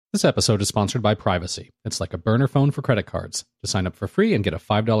This episode is sponsored by Privacy. It's like a burner phone for credit cards. To sign up for free and get a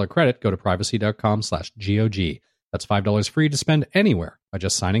 $5 credit, go to privacy.com/GOG. That's $5 free to spend anywhere by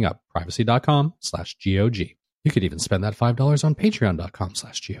just signing up. Privacy.com/GOG. You could even spend that $5 on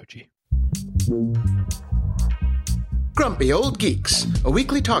patreon.com/GOG. Grumpy Old Geeks, a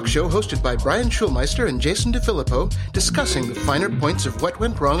weekly talk show hosted by Brian Schulmeister and Jason DeFilippo, discussing the finer points of what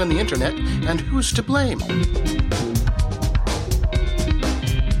went wrong on the internet and who's to blame.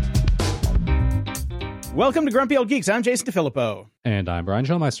 Welcome to Grumpy Old Geeks. I'm Jason DeFilippo. And I'm Brian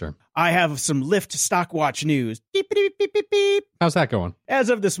Schulmeister. I have some Lyft stock watch news. Beep, beep, beep, beep, beep. How's that going? As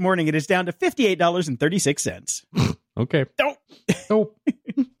of this morning, it is down to $58.36. Okay. Oh.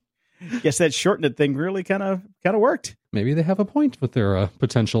 Guess that shortened it thing really kind of worked. Maybe they have a point with their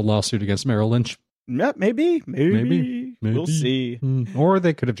potential lawsuit against Merrill Lynch. Yeah, maybe. We'll see. Or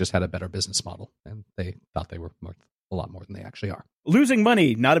they could have just had a better business model, and they thought they were a lot more than they actually are. Losing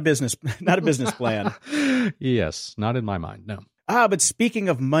money, not a business plan. Yes, not in my mind, no. But speaking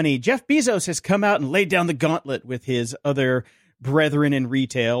of money, Jeff Bezos has come out and laid down the gauntlet with his other brethren in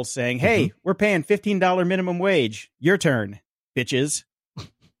retail, saying, hey, we're paying $15 minimum wage. Your turn, bitches.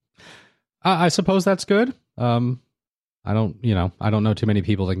 I suppose that's good. I don't know too many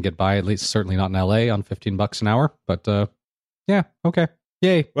people that can get by, at least certainly not in LA, on $15 an hour. But yeah, okay.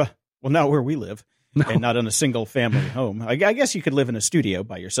 Yay. Well, not where we live. No. And not in a single family home. I guess you could live in a studio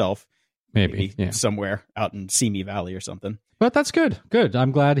by yourself. Maybe yeah. Somewhere out in Simi Valley or something. But that's good. Good.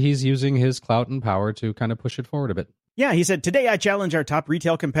 I'm glad he's using his clout and power to kind of push it forward a bit. Yeah, he said, today I challenge our top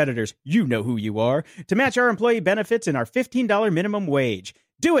retail competitors, you know who you are, to match our employee benefits and our $15 minimum wage.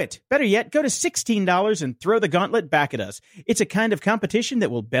 Do it. Better yet, go to $16 and throw the gauntlet back at us. It's a kind of competition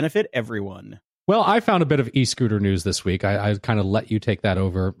that will benefit everyone. Well, I found a bit of e-scooter news this week. I kind of let you take that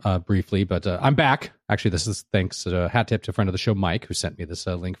over briefly, but I'm back. Actually, this is thanks to hat tip to a friend of the show, Mike, who sent me this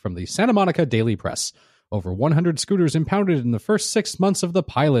link from the Santa Monica Daily Press. Over 100 scooters impounded in the first 6 months of the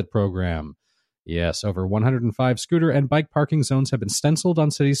pilot program. Yes, over 105 scooter and bike parking zones have been stenciled on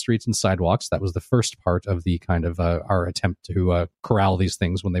city streets and sidewalks. That was the first part of the kind of our attempt to corral these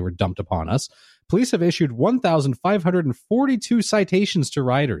things when they were dumped upon us. Police have issued 1,542 citations to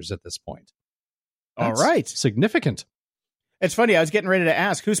riders at this point. That's all right. Significant. It's funny. I was getting ready to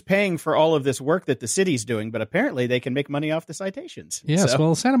ask who's paying for all of this work that the city's doing, but apparently they can make money off the citations. Yes. So.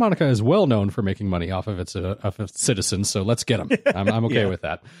 Well, Santa Monica is well known for making money off of its citizens, so let's get them. I'm okay with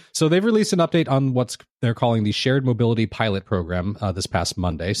that. So they've released an update on what they're calling the Shared Mobility Pilot Program this past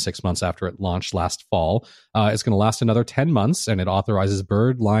Monday, 6 months after it launched last fall. It's going to last another 10 months, and it authorizes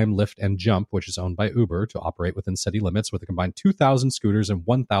Bird, Lime, Lyft, and Jump, which is owned by Uber, to operate within city limits with a combined 2,000 scooters and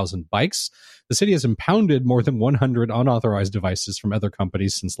 1,000 bikes. The city has impounded more than 100 unauthorized devices from other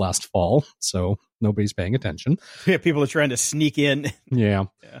companies since last fall, so nobody's paying attention. Yeah, people are trying to sneak in. Yeah.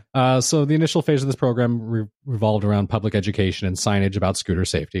 So the initial phase of this program revolved around public education and signage about scooter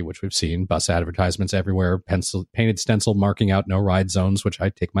safety, which we've seen, bus advertisements everywhere, painted stencil marking out no ride zones, which I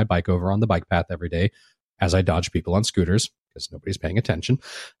take my bike over on the bike path every day as I dodge people on scooters, because nobody's paying attention.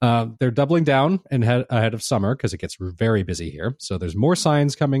 They're doubling down and ahead of summer because it gets very busy here. So there's more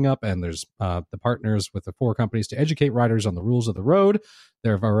signs coming up, and there's the partners with the 4 companies to educate riders on the rules of the road.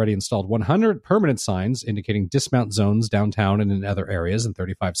 They've already installed 100 permanent signs indicating dismount zones downtown and in other areas, and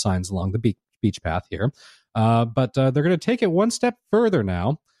 35 signs along the beach path here. But they're going to take it one step further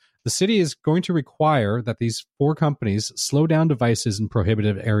now. The city is going to require that these 4 companies slow down devices in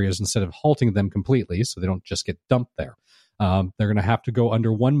prohibitive areas instead of halting them completely, so they don't just get dumped there. They're going to have to go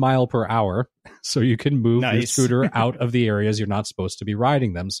under 1 mile per hour so you can move your scooter out of the areas you're not supposed to be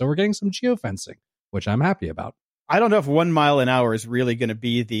riding them. So we're getting some geofencing, which I'm happy about. I don't know if 1 mile an hour is really going to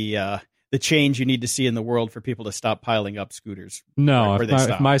be the change you need to see in the world for people to stop piling up scooters. No,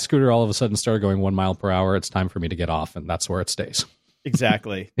 if my scooter all of a sudden started going 1 mile per hour, it's time for me to get off, and that's where it stays.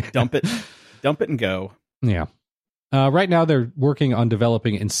 Exactly. Dump it and go. Yeah. Right now, they're working on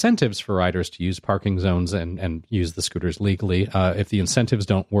developing incentives for riders to use parking zones and use the scooters legally. If the incentives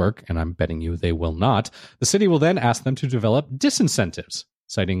don't work, and I'm betting you they will not, the city will then ask them to develop disincentives,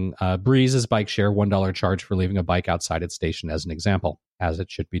 citing Breeze's bike share $1 charge for leaving a bike outside its station as an example, as it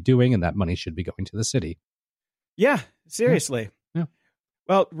should be doing, and that money should be going to the city. Yeah, seriously. Yeah.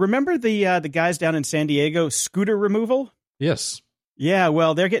 Well, remember the guys down in San Diego, scooter removal? Yes. Yeah,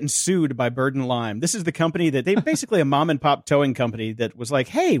 well, they're getting sued by Bird and Lime. This is the company that they basically a mom and pop towing company that was like,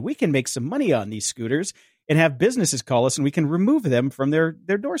 hey, we can make some money on these scooters and have businesses call us and we can remove them from their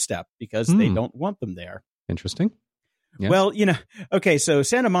doorstep because they don't want them there. Interesting. Yeah. Well, okay, so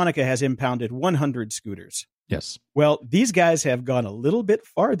Santa Monica has impounded 100 scooters. Yes. Well, these guys have gone a little bit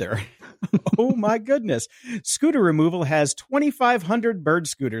farther. Oh, my goodness. Scooter Removal has 2,500 Bird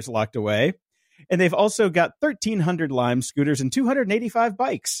scooters locked away, and they've also got 1,300 Lime scooters and 285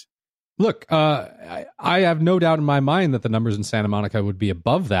 bikes. Look, I have no doubt in my mind that the numbers in Santa Monica would be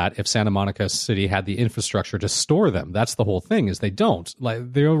above that if Santa Monica City had the infrastructure to store them. That's the whole thing, is they don't.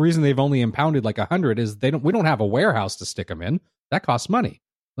 Like, the only reason they've only impounded like 100 is we don't have a warehouse to stick them in. That costs money.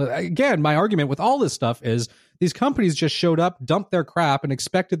 Again, my argument with all this stuff is these companies just showed up, dumped their crap, and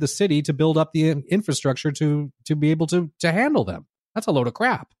expected the city to build up the infrastructure to be able to handle them. That's a load of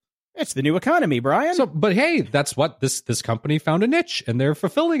crap. It's the new economy, Brian. But hey, that's what this company found a niche, and they're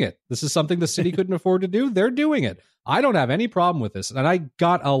fulfilling it. This is something the city couldn't afford to do. They're doing it. I don't have any problem with this. And I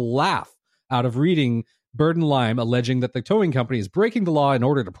got a laugh out of reading Bird and Lime alleging that the towing company is breaking the law in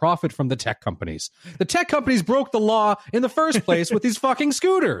order to profit from the tech companies. The tech companies broke the law in the first place with these fucking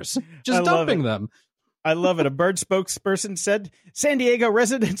scooters, just dumping them. I love it. A Bird spokesperson said San Diego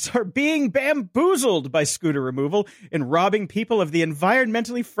residents are being bamboozled by Scooter Removal and robbing people of the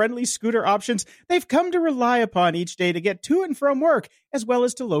environmentally friendly scooter options they've come to rely upon each day to get to and from work, as well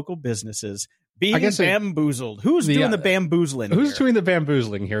as to local businesses. Being bamboozled. Who's doing the bamboozling Who's doing the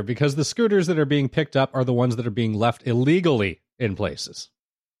bamboozling here? Because the scooters that are being picked up are the ones that are being left illegally in places.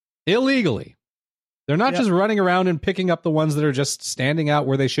 Illegally. They're not just running around and picking up the ones that are just standing out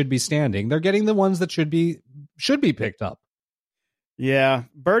where they should be standing. They're getting the ones that should be picked up. Yeah,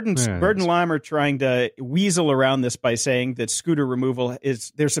 Bird and Lime are trying to weasel around this by saying that Scooter Removal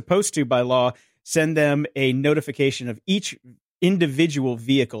they're supposed to, by law, send them a notification of each individual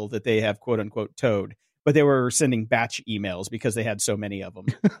vehicle that they have, quote unquote, towed. But they were sending batch emails because they had so many of them.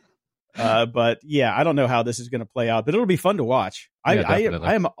 But yeah, I don't know how this is going to play out, but it'll be fun to watch.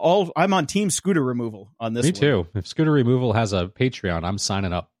 I'm on Team Scooter Removal on this. Me too. If Scooter Removal has a Patreon, I'm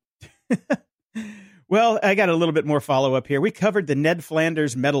signing up. Well, I got a little bit more follow up here. We covered the Ned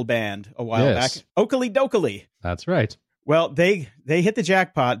Flanders metal band a while back. Oakley Dokley. That's right. Well, they hit the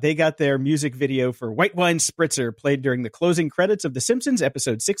jackpot. They got their music video for White Wine Spritzer played during the closing credits of The Simpsons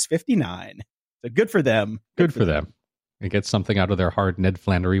episode 659. So good for them. Good for them. They get something out of their hard Ned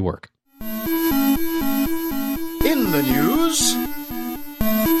Flandery work. In the news,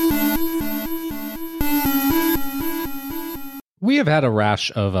 we have had a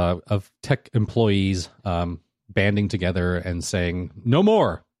rash of tech employees banding together and saying, "No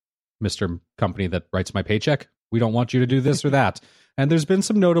more, Mr. Company that writes my paycheck. We don't want you to do this or that." And there's been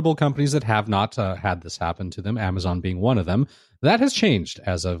some notable companies that have not had this happen to them, Amazon being one of them. That has changed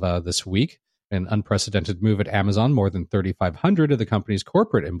as of this week. An unprecedented move at Amazon. More than 3,500 of the company's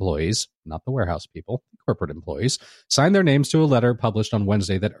corporate employees, not the warehouse people, corporate employees, signed their names to a letter published on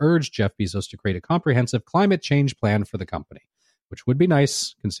Wednesday that urged Jeff Bezos to create a comprehensive climate change plan for the company, which would be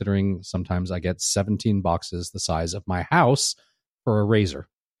nice considering sometimes I get 17 boxes the size of my house for a razor.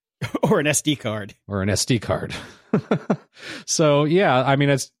 Or an SD card. So, yeah, I mean,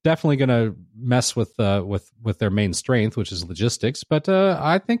 it's definitely going to mess with their main strength, which is logistics. But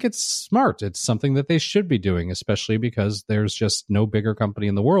I think it's smart. It's something that they should be doing, especially because there's just no bigger company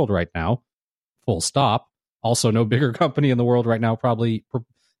in the world right now. Full stop. Also, no bigger company in the world right now probably,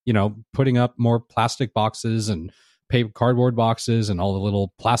 putting up more plastic boxes and cardboard boxes and all the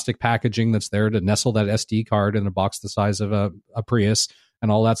little plastic packaging that's there to nestle that SD card in a box the size of a Prius. And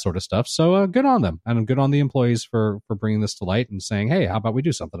all that sort of stuff. So good on them, and good on the employees for bringing this to light and saying, "Hey, how about we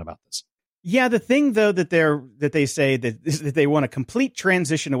do something about this?" Yeah, the thing though that they say that they want a complete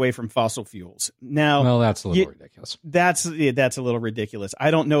transition away from fossil fuels. Now, well, that's a little ridiculous. That's a little ridiculous.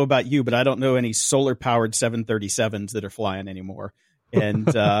 I don't know about you, but I don't know any solar powered 737s that are flying anymore, and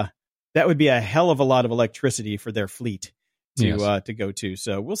that would be a hell of a lot of electricity for their fleet to go to.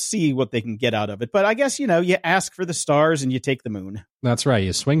 So we'll see what they can get out of it. But I guess, you ask for the stars and you take the moon. That's right.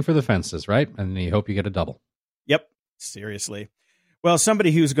 You swing for the fences, right? And you hope you get a double. Yep. Seriously. Well,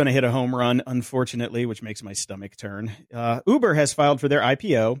 somebody who's going to hit a home run, unfortunately, which makes my stomach turn. Uber has filed for their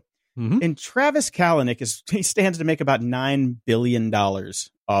IPO. Mm-hmm. And Travis Kalanick he stands to make about $9 billion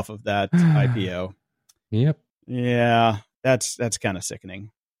off of that IPO. Yep. Yeah. That's kind of sickening.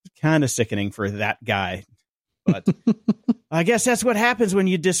 Kind of sickening for that guy. But I guess that's what happens when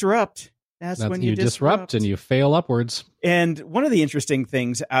you disrupt. That's when you disrupt and you fail upwards. And one of the interesting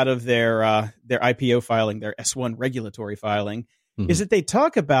things out of their IPO filing, their S1 regulatory filing, is that they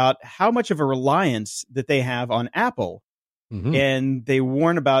talk about how much of a reliance that they have on Apple. Mm-hmm. And they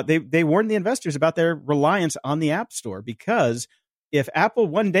warn the investors about their reliance on the App Store, because if Apple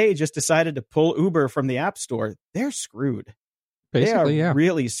one day just decided to pull Uber from the App Store, they're screwed. Basically, they are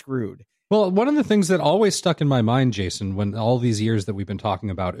really screwed. Well, one of the things that always stuck in my mind, Jason, when all these years that we've been talking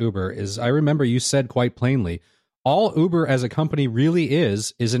about Uber is I remember you said quite plainly, all Uber as a company really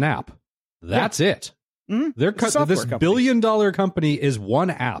is an app. That's it. Mm-hmm. This company. billion-dollar company is one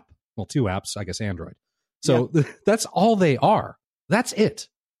app. Well, two apps, I guess, Android. So that's all they are. That's it.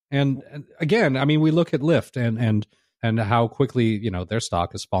 And again, I mean, we look at Lyft and how quickly, their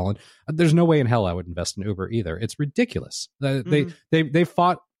stock has fallen. There's no way in hell I would invest in Uber either. It's ridiculous. They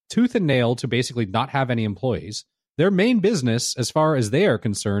fought tooth and nail to basically not have any employees. Their main business, as far as they are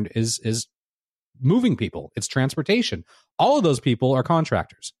concerned, is moving people. It's transportation. All of those people are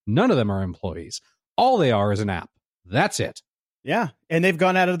contractors. None of them are employees. All they are is an app. That's it. Yeah. And they've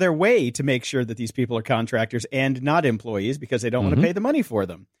gone out of their way to make sure that these people are contractors and not employees because they don't want to pay the money for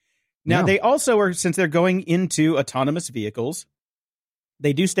them. Now, they also are, since they're going into autonomous vehicles,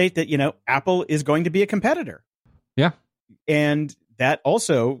 they do state that, Apple is going to be a competitor. Yeah. And that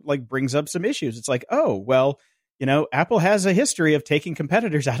also brings up some issues. It's like, oh, well, Apple has a history of taking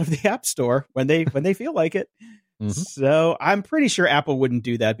competitors out of the App Store when they feel like it. Mm-hmm. So I'm pretty sure Apple wouldn't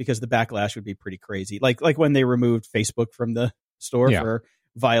do that because the backlash would be pretty crazy. Like when they removed Facebook from the store for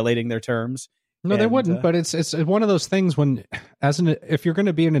violating their terms. No, they wouldn't. But it's one of those things when, if you're going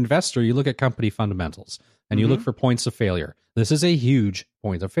to be an investor, you look at company fundamentals and you look for points of failure. This is a huge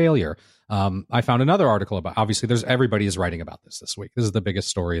point of failure. I found another article about, obviously everybody is writing about this week. This is the biggest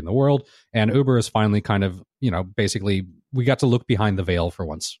story in the world. And Uber is finally kind of, basically we got to look behind the veil for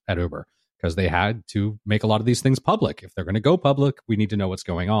once at Uber because they had to make a lot of these things public. If they're going to go public, we need to know what's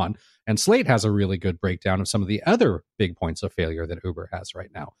going on. And Slate has a really good breakdown of some of the other big points of failure that Uber has right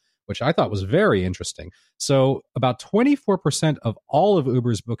now, which I thought was very interesting. So about 24% of all of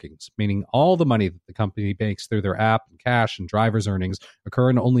Uber's bookings, meaning all the money that the company makes through their app and cash and driver's earnings, occur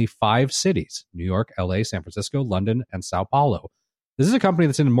in only 5 cities: New York, LA, San Francisco, London, and Sao Paulo. This is a company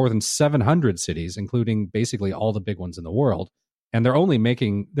that's in more than 700 cities, including basically all the big ones in the world. And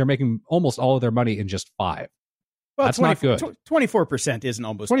they're making almost all of their money in just 5. Well, that's not good. 24% isn't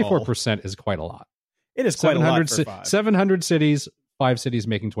almost 24% is quite a lot. It is quite a lot for 5. 700 cities, 5 cities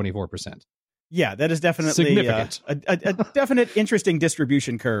making 24%. Yeah, that is definitely significant. A definite interesting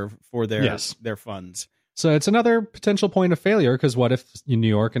distribution curve for their funds. So it's another potential point of failure because what if New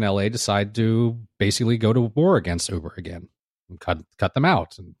York and LA decide to basically go to war against Uber again? Cut them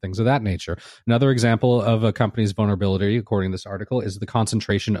out and things of that nature. Another example of a company's vulnerability, according to this article, is the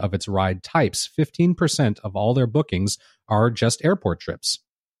concentration of its ride types. 15% of all their bookings are just airport trips.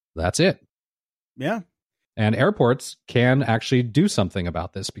 That's it. Yeah. And airports can actually do something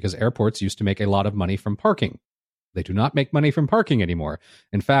about this because airports used to make a lot of money from parking. They do not make money from parking anymore.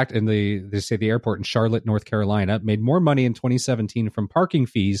 In fact, they say the airport in Charlotte, North Carolina, made more money in 2017 from parking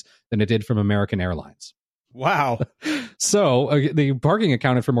fees than it did from American Airlines. Wow. So the parking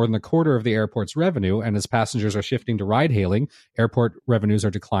accounted for more than a quarter of the airport's revenue, and as passengers are shifting to ride-hailing, airport revenues are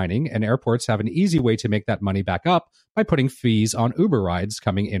declining, and airports have an easy way to make that money back up by putting fees on Uber rides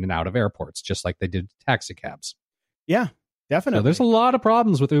coming in and out of airports, just like they did taxi cabs. Yeah, definitely. So there's a lot of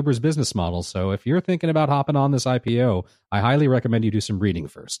problems with Uber's business model, so if you're thinking about hopping on this IPO, I highly recommend you do some reading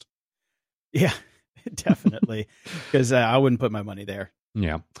first. Yeah, definitely, because I wouldn't put my money there.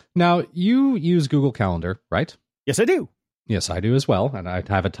 Yeah. Now, you use Google Calendar, right? Yes, I do. Yes, I do as well. And I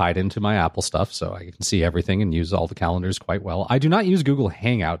have it tied into my Apple stuff, so I can see everything and use all the calendars quite well. I do not use Google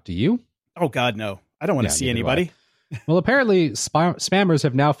Hangout. Do you? Oh, God, no. I don't want to see anybody. Well, apparently, spammers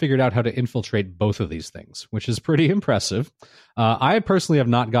have now figured out how to infiltrate both of these things, which is pretty impressive. I personally have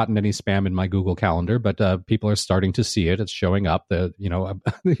not gotten any spam in my Google Calendar, but people are starting to see it. It's showing up.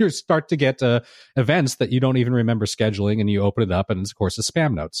 You start to get events that you don't even remember scheduling, and you open it up, and it's, of course, a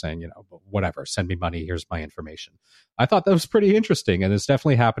spam note saying, whatever, send me money, here's my information. I thought that was pretty interesting, and it's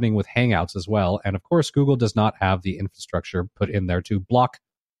definitely happening with Hangouts as well. And, of course, Google does not have the infrastructure put in there to block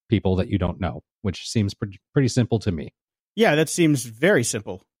people that you don't know, which seems pretty simple to me. Yeah, that seems very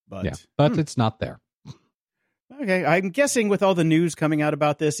simple. But it's not there. Okay, I'm guessing with all the news coming out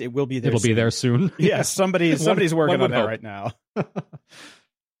about this, it will be there. It'll be there soon. Yeah, somebody's working on that right now. Oh,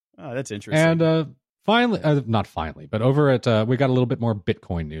 that's interesting. And finally, not finally, but over at we got a little bit more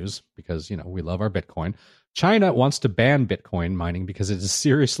Bitcoin news because we love our Bitcoin. China wants to ban Bitcoin mining because it is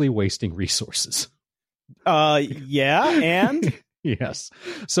seriously wasting resources. Yeah, and. Yes.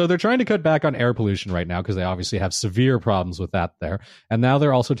 So they're trying to cut back on air pollution right now because they obviously have severe problems with that there. And now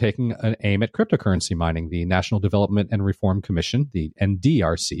they're also taking an aim at cryptocurrency mining. The National Development and Reform Commission, the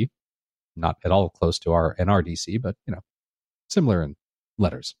NDRC, not at all close to our NRDC, but, similar in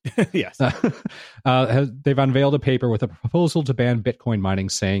letters. Yes. They've unveiled a paper with a proposal to ban Bitcoin mining,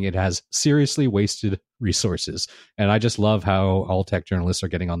 saying it has seriously wasted resources. And I just love how all tech journalists are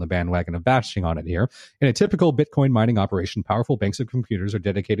getting on the bandwagon of bashing on it here. In a typical Bitcoin mining operation, powerful banks of computers are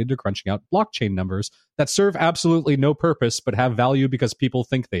dedicated to crunching out blockchain numbers that serve absolutely no purpose but have value because people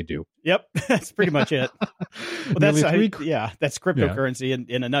think they do. Yep, that's pretty much it. Well, that's cryptocurrency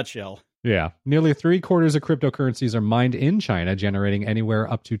in a nutshell. Yeah. Nearly 3/4 of cryptocurrencies are mined in China, generating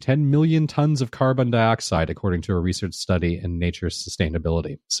anywhere up to 10 million tons of carbon dioxide, according to a research study in Nature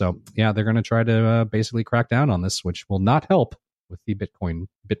Sustainability. So, yeah, they're going to try to basically crack down on this, which will not help with the Bitcoin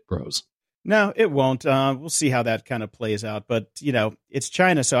bit bros. No, it won't. We'll see how that kind of plays out. But, it's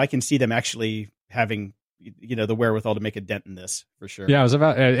China, so I can see them actually having, the wherewithal to make a dent in this for sure. Yeah,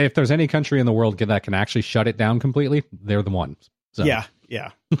 if there's any country in the world that can actually shut it down completely, they're the one. So. Yeah.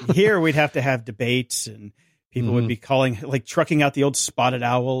 Here we'd have to have debates and people would be trucking out the old spotted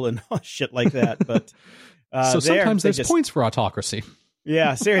owl and shit like that. But so sometimes there's points for autocracy.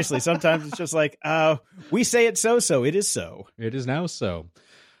 Yeah, seriously. Sometimes it's just like, we say it so it is so. It is now so.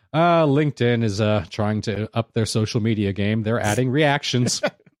 LinkedIn is trying to up their social media game. They're adding reactions.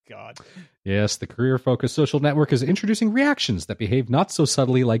 God. Yes, the career-focused social network is introducing reactions that behave not so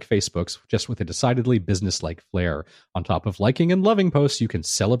subtly like Facebook's, just with a decidedly business-like flair. On top of liking and loving posts, you can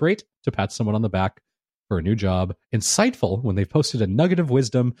celebrate to pat someone on the back for a new job, insightful when they've posted a nugget of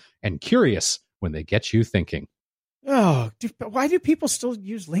wisdom, and curious when they get you thinking. Oh, why do people still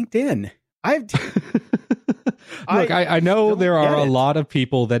use LinkedIn? Look, I know there are a lot of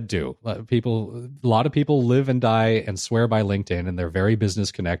people that do. A lot of people live and die and swear by LinkedIn, and they're very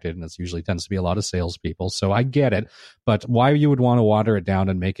business connected, and it usually tends to be a lot of salespeople. So I get it, but why you would want to water it down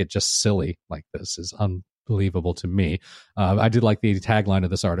and make it just silly like this is unbelievable to me. I did like the tagline of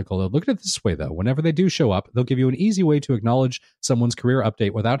this article. Look at it this way, though. Whenever they do show up, they'll give you an easy way to acknowledge someone's career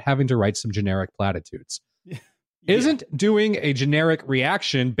update without having to write some generic platitudes. Yeah. Isn't doing a generic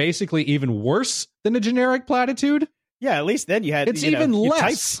reaction basically even worse than a generic platitude? Yeah, at least then you had... It's even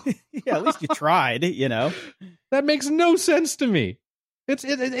less. Yeah, at least you tried, That makes no sense to me.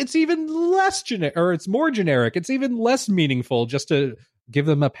 It's even less generic, or it's more generic. It's even less meaningful just to give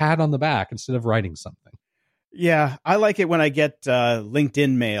them a pat on the back instead of writing something. Yeah, I like it when I get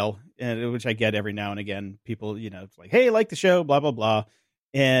LinkedIn mail, which I get every now and again. People, it's like, hey, like the show, blah, blah, blah.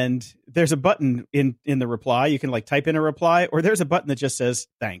 And there's a button in the reply. You can type in a reply, or there's a button that just says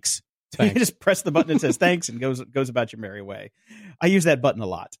thanks. So you just press the button that says thanks and goes about your merry way. I use that button a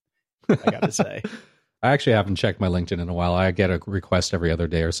lot, I got to say. I actually haven't checked my LinkedIn in a while. I get a request every other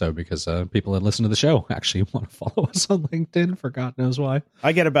day or so because people that listen to the show actually want to follow us on LinkedIn for God knows why.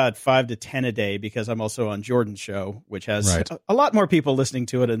 I get about 5 to 10 a day because I'm also on Jordan's show, which has a lot more people listening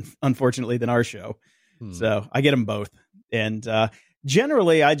to it, unfortunately, than our show. So I get them both. And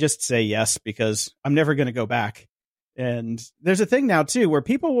generally, I just say yes because I'm never going to go back. And there's a thing now, too, where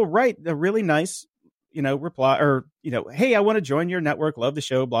people will write a really nice, reply or, hey, I want to join your network. Love the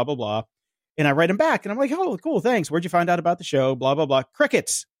show, blah, blah, blah. And I write them back and I'm like, oh, cool. Thanks. Where'd you find out about the show? Blah, blah, blah.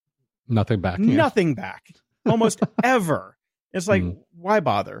 Crickets. Nothing back. Nothing back. Almost ever. It's like, why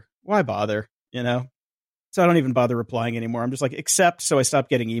bother? Why bother? So I don't even bother replying anymore. I'm just like, accept. So I stopped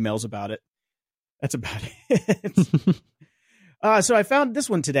getting emails about it. That's about it. So I found this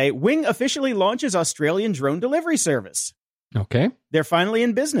one today. Wing officially launches Australian drone delivery service. Okay. They're finally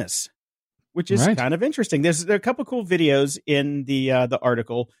in business, which is kind of interesting. There are a couple cool videos in the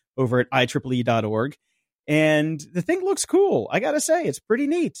article over at IEEE.org. And the thing looks cool. I got to say, it's pretty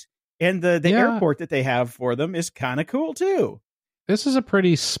neat. And the airport that they have for them is kind of cool, too. This is a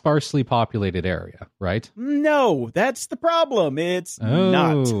pretty sparsely populated area, right? No, that's the problem. It's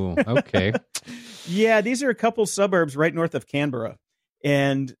not. Okay. Yeah, these are a couple suburbs right north of Canberra.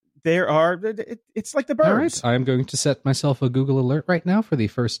 And it's like the burbs. All right. I'm going to set myself a Google alert right now for the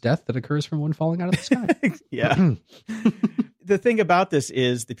first death that occurs from one falling out of the sky. Yeah. The thing about this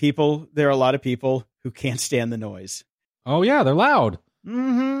is there are a lot of people who can't stand the noise. Oh, yeah, they're loud.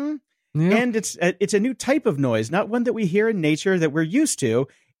 Mm-hmm. Yeah. And it's a new type of noise, not one that we hear in nature that we're used to.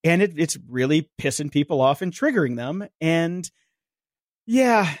 And it's really pissing people off and triggering them. And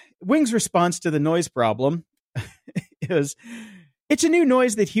yeah, Wing's response to the noise problem is it's a new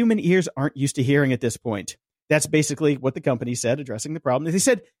noise that human ears aren't used to hearing at this point. That's basically what the company said, addressing the problem. They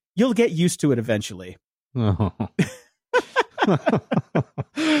said, you'll get used to it eventually. Oh,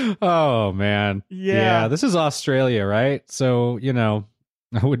 oh man. Yeah. This is Australia, right? So,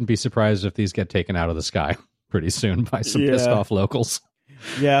 I wouldn't be surprised if these get taken out of the sky pretty soon by some pissed off locals.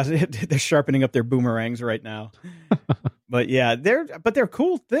 Yeah, they're sharpening up their boomerangs right now. But yeah, they're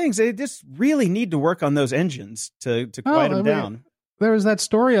cool things. They just really need to work on those engines to quiet them down. There was that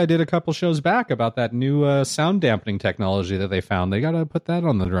story I did a couple shows back about that new sound dampening technology that they found. They got to put that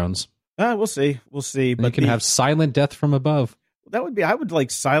on the drones. We'll see. But you can have silent death from above. That would be. I would like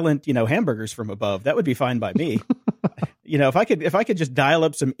silent, hamburgers from above. That would be fine by me. If I could just dial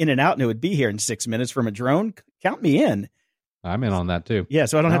up some in and out and it would be here in 6 minutes from a drone, count me in. I'm in on that too. Yeah,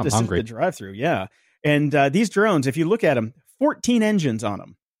 so I don't have to sit at the drive-through. Yeah, and these drones, if you look at them, 14 engines on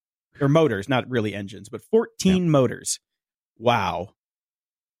them. They're motors, not really engines, but 14 motors. Wow,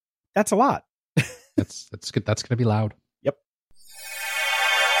 that's a lot. That's good. That's going to be loud. Yep.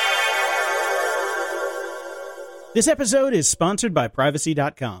 This episode is sponsored by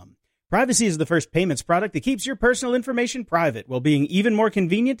Privacy.com. Privacy is the first payments product that keeps your personal information private while being even more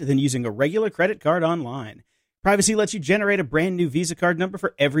convenient than using a regular credit card online. Privacy lets you generate a brand new Visa card number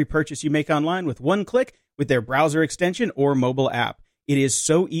for every purchase you make online with one click with their browser extension or mobile app. It is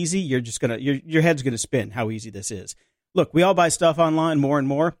so easy, your head's gonna spin how easy this is. Look, we all buy stuff online more and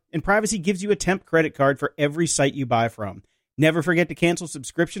more, and Privacy gives you a temp credit card for every site you buy from. Never forget to cancel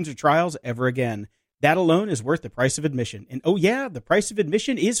subscriptions or trials ever again. That alone is worth the price of admission. And oh yeah, the price of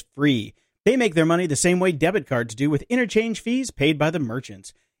admission is free. They make their money the same way debit cards do, with interchange fees paid by the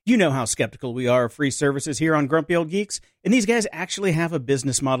merchants. You know how skeptical we are of free services here on Grumpy Old Geeks, and these guys actually have a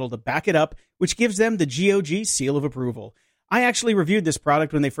business model to back it up, which gives them the GOG seal of approval. I actually reviewed this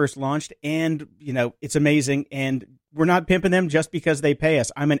product when they first launched, and, it's amazing, and we're not pimping them just because they pay us.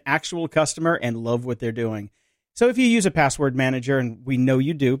 I'm an actual customer and love what they're doing. So if you use a password manager, and we know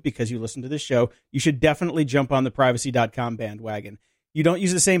you do because you listen to this show, you should definitely jump on the Privacy.com bandwagon. You don't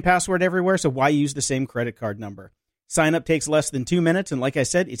use the same password everywhere, so why use the same credit card number? Sign up takes less than 2 minutes, and like I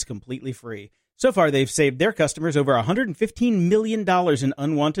said, it's completely free. So far, they've saved their customers over $115 million in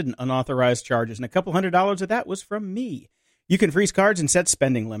unwanted and unauthorized charges, and a couple $100 of that was from me. You can freeze cards and set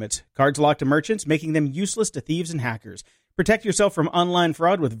spending limits. Cards locked to merchants, making them useless to thieves and hackers. Protect yourself from online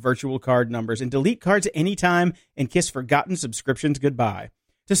fraud with virtual card numbers, and delete cards anytime and kiss forgotten subscriptions goodbye.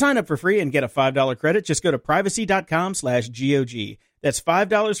 To sign up for free and get a $5 credit, just go to privacy.com/GOG. That's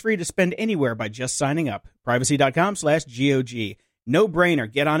 $5 free to spend anywhere by just signing up. Privacy.com/GOG. No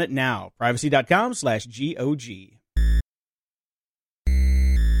brainer. Get on it now. Privacy.com/GOG.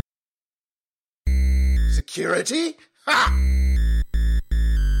 Security? Ha!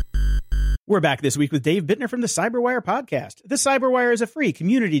 We're back this week with Dave Bittner from the Cyberwire podcast. The Cyberwire is a free,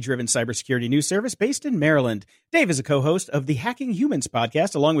 community-driven cybersecurity news service based in Maryland. Dave is a co-host of the Hacking Humans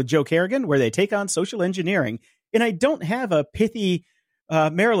podcast, along with Joe Kerrigan, where they take on social engineering. And I don't have a pithy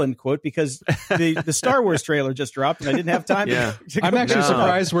Maryland quote because the Star Wars trailer just dropped and I didn't have time to I'm actually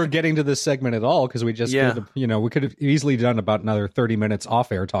surprised we're getting to this segment at all because we just we could have easily done about another 30 minutes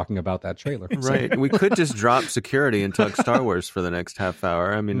off air talking about that trailer. Right. We could just drop security and talk Star Wars for the next half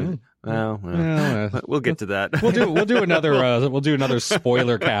hour. I mean, we'll get to that. We'll do another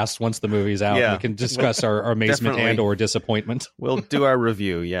spoiler cast once the movie's out. Yeah. We can discuss our amazement and or disappointment. We'll do our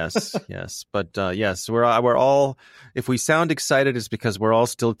review. Yes. But yes, we're all, if we sound excited, it's because we're all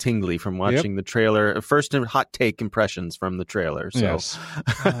still tingly from watching the trailer. First hot take impressions from the trailer. So. Yes.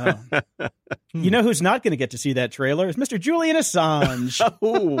 You know who's not going to get to see that trailer is Mr. Julian Assange.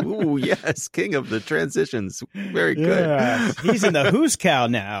 Oh, yes. King of the transitions. Very good. Yeah. He's in the Who's Cow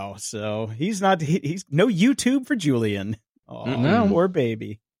now. So he's no YouTube for Julian. Oh, no. Poor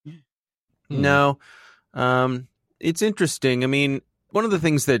baby. No. It's interesting. I mean, one of the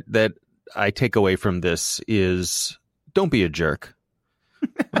things that I take away from this is don't be a jerk.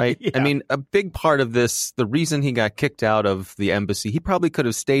 Right? I mean, a big part of this, the reason he got kicked out of the embassy, he probably could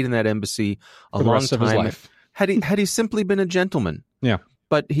have stayed in that embassy a long time of his life. Had he simply been a gentleman. Yeah.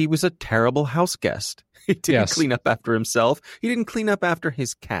 But he was a terrible house guest. He didn't clean up after himself. He didn't clean up after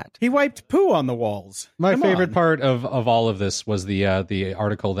his cat. He wiped poo on the walls. My favorite part of all of this was the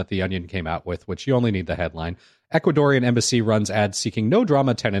article that The Onion came out with, which you only need the headline. Ecuadorian embassy runs ad seeking no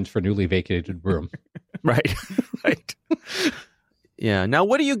drama tenant for newly vacated room. Right. Yeah. Now,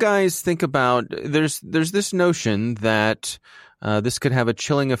 what do you guys think about? There's this notion that this could have a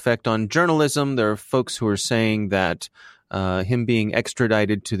chilling effect on journalism. There are folks who are saying that him being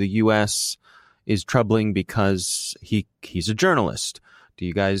extradited to the U.S. is troubling because he's a journalist. Do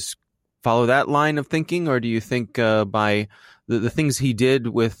you guys follow that line of thinking, or do you think by the things he did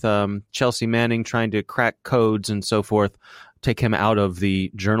with Chelsea Manning trying to crack codes and so forth, take him out of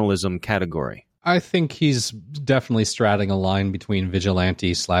the journalism category? I think he's definitely straddling a line between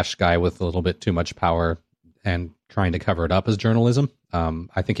vigilante / guy with a little bit too much power and trying to cover it up as journalism.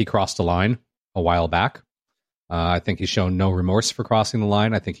 I think he crossed a line a while back. I think he's shown no remorse for crossing the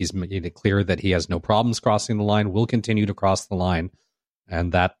line. I think he's made it clear that he has no problems crossing the line, will continue to cross the line,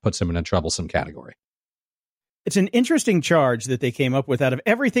 and that puts him in a troublesome category. It's an interesting charge that they came up with out of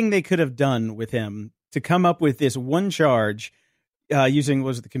everything they could have done with him to come up with this one charge using,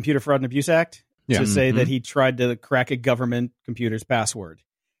 was it the Computer Fraud and Abuse Act? Yeah. To say that he tried to crack a government computer's password.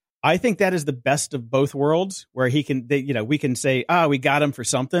 I think that is the best of both worlds, where we can say, we got him for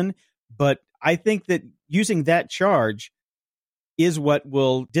something. But I think that using that charge is what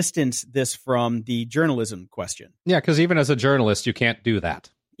will distance this from the journalism question. Yeah, because even as a journalist, you can't do that.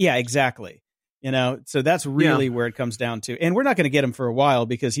 Yeah, exactly. So that's really where it comes down to. And we're not going to get him for a while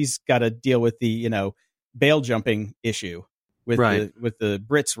because he's got to deal with the, bail jumping issue with the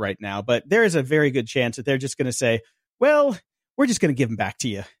Brits right now. But there is a very good chance that they're just going to say, well, we're just going to give him back to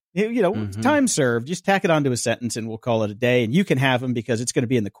you. Time served. Just tack it onto a sentence and we'll call it a day. And you can have him because it's going to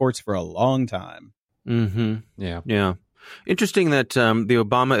be in the courts for a long time. Mm-hmm. Yeah. Yeah. Interesting that the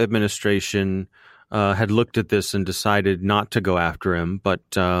Obama administration had looked at this and decided not to go after him, but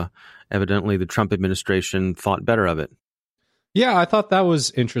evidently the Trump administration thought better of it. Yeah, I thought that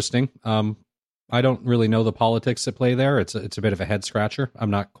was interesting. I don't really know the politics at play there. It's a bit of a head scratcher.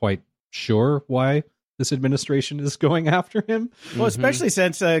 I'm not quite sure why this administration is going after him. Well, especially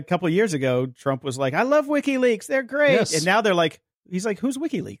since a couple of years ago, Trump was like, I love WikiLeaks. They're great. Yes. And now they're like, he's like, who's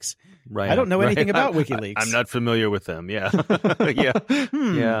WikiLeaks? Right. I don't know anything about WikiLeaks. I'm not familiar with them. Yeah.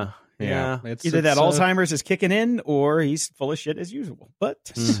 Yeah. Either that Alzheimer's is kicking in or he's full of shit as usual. But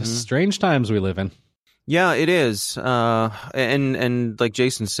strange times we live in. Yeah, it is. And like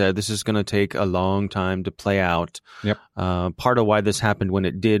Jason said, this is going to take a long time to play out. Yep. Part of why this happened when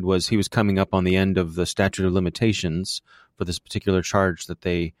it did was he was coming up on the end of the statute of limitations for this particular charge that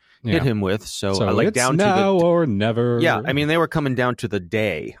they hit him with. So like it's down now to the, or never. Yeah, I mean, they were coming down to the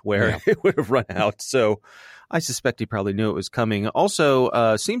day where it would have run out. So I suspect he probably knew it was coming.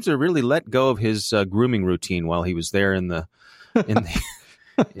 Also, seems to really let go of his grooming routine while he was there in the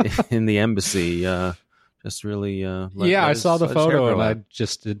in the embassy. Just really, I saw the photo and I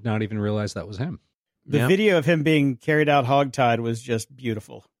just did not even realize that was him. The video of him being carried out hogtied was just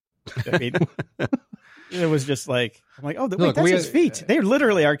beautiful. I mean, it was just like, I'm like, wait, that's his feet. They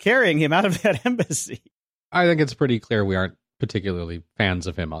literally are carrying him out of that embassy. I think it's pretty clear we aren't particularly fans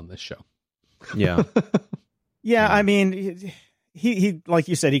of him on this show. Yeah. Yeah, I mean, he like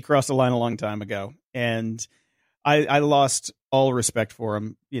you said, he crossed the line a long time ago, and I lost all respect for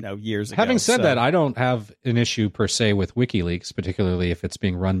him, years ago. Having said that, I don't have an issue per se with WikiLeaks, particularly if it's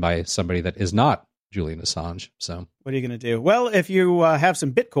being run by somebody that is not Julian Assange. So what are you going to do? Well, if you have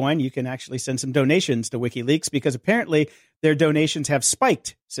some Bitcoin, you can actually send some donations to WikiLeaks because apparently their donations have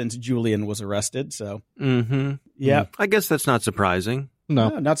spiked since Julian was arrested. So, yeah, I guess that's not surprising.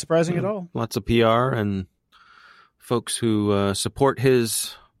 No, not surprising at all. Lots of PR and folks who support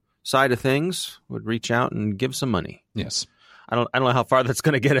his side of things would reach out and give some money. Yes. I don't know how far that's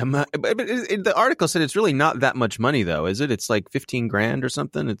going to get him. But the article said it's really not that much money, though, is it? It's like $15,000 or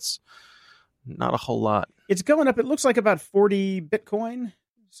something. It's not a whole lot. It's going up. It looks like about 40 Bitcoin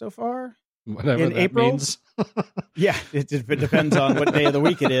so far. Whatever in that April. means. Yeah, it depends on what day of the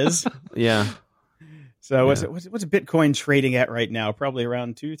week it is. Yeah. So what's Bitcoin trading at right now? Probably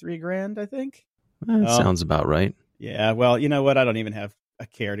around $2-3 I think. Sounds about right. Yeah. Well, you know what? I don't even have a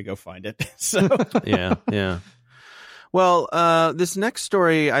care to go find it. So yeah. Well, this next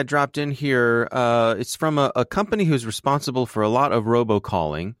story I dropped in here, it's from a company who's responsible for a lot of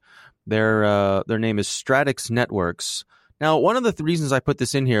robocalling. Their name is Stratix Networks. Now, one of the reasons I put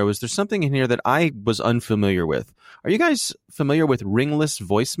this in here was there's something in here that I was unfamiliar with. Are you guys familiar with ringless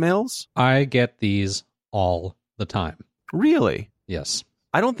voicemails? I get these all the time. Really? Yes.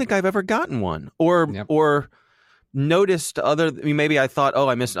 I don't think I've ever gotten one or noticed maybe I thought,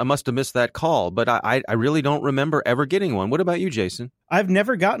 I must have missed that call, but I really don't remember ever getting one. What about you, Jason? I've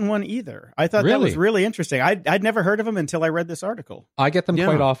never gotten one either. I thought that was really interesting. I'd never heard of them until I read this article. I get them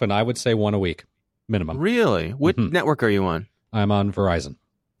quite often. I would say one a week minimum. Really? What network are you on? I'm on Verizon.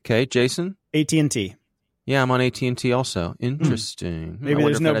 Okay, Jason? AT&T. Yeah, I'm on AT&T also. Interesting. Maybe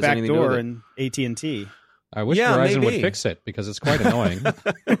there's no back door in AT&T. I wish Verizon would fix it because it's quite annoying.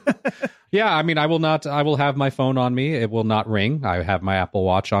 Yeah, I mean, I will have my phone on me. It will not ring. I have my Apple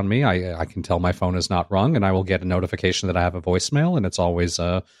Watch on me. I can tell my phone is not rung, and I will get a notification that I have a voicemail, and it's always,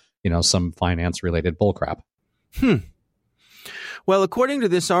 some finance-related bullcrap. Well, according to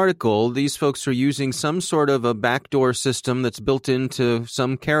this article, these folks are using some sort of a backdoor system that's built into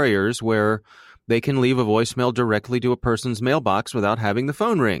some carriers where they can leave a voicemail directly to a person's mailbox without having the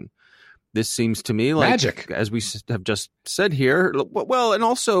phone ring. This seems to me like magic, as we have just said here. Well, and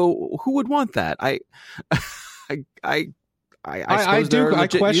also, who would want that? I do. I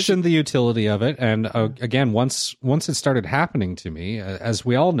question the utility of it, and again, once it started happening to me, as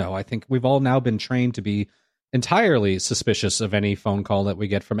we all know, I think we've all now been trained to be entirely suspicious of any phone call that we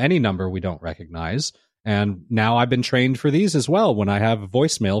get from any number we don't recognize. And now I've been trained for these as well. When I have a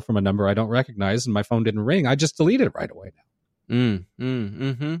voicemail from a number I don't recognize and my phone didn't ring, I just delete it right away now.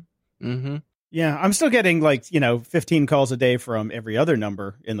 Yeah, I'm still getting 15 calls a day from every other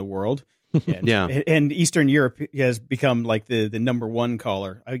number in the world. And, and Eastern Europe has become like the number one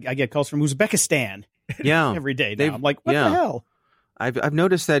caller. I get calls from Uzbekistan every day now. I'm like, what the hell? I've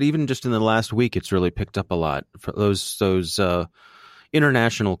noticed that even just in the last week, it's really picked up a lot for those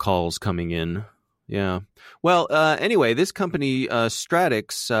international calls coming in. Yeah. Well, anyway, this company,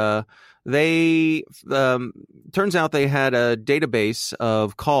 Stratix, they turns out they had a database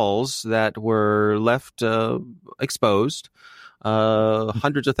of calls that were left exposed,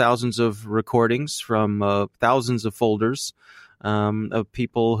 hundreds of thousands of recordings from thousands of folders of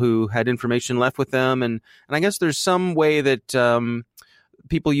people who had information left with them. And I guess there's some way that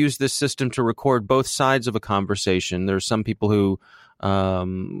people use this system to record both sides of a conversation. There's some people who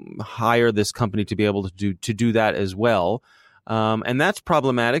hire this company to be able to do that as well. And that's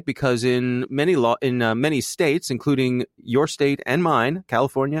problematic because in many states, including your state and mine,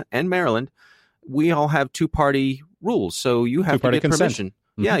 California and Maryland, we all have two-party rules. So you have to get permission.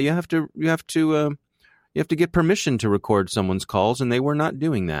 Mm-hmm. Yeah, you have to get permission to record someone's calls, and they were not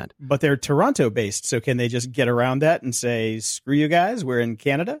doing that. But they're Toronto-based, so can they just get around that and say, "Screw you guys, we're in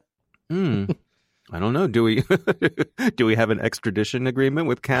Canada"? I don't know. Do we have an extradition agreement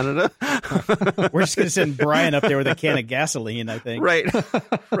with Canada? We're just going to send Brian up there with a can of gasoline, I think. Right.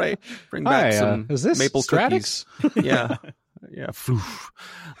 Bring back some is this maple Stratix? Cookies. Yeah.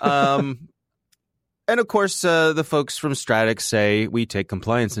 And of course, the folks from Stratix say we take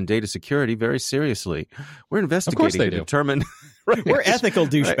compliance and data security very seriously. We're investigating to determine. Right. We're ethical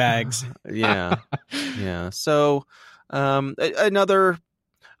douchebags. Yeah. So another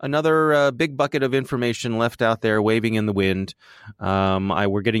big bucket of information left out there waving in the wind.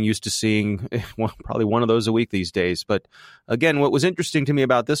 We're getting used to seeing probably one of those a week these days. But again, what was interesting to me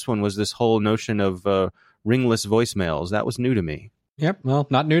about this one was this whole notion of ringless voicemails. That was new to me. Yep. Well,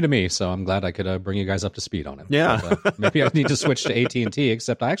 not new to me, so I'm glad I could bring you guys up to speed on it. Yeah. But, maybe I need to switch to AT&T,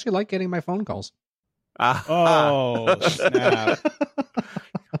 except I actually like getting my phone calls. Oh, snap.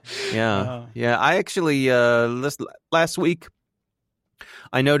 Yeah. Yeah. I actually, last week,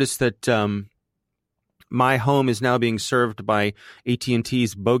 I noticed that my home is now being served by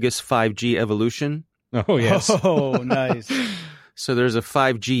AT&T's bogus 5G evolution. Oh, yes. Oh, nice. So there's a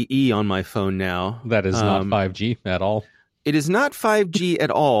 5GE on my phone now. That is not 5G at all. It is not 5G at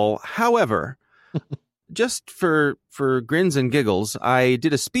all. However, just for grins and giggles, I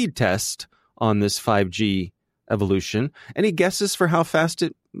did a speed test on this 5G evolution. Any guesses for how fast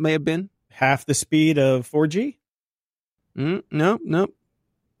it may have been? Half the speed of 4G? No.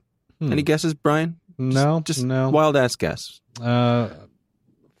 Any guesses, Brian? No. Wild ass guess.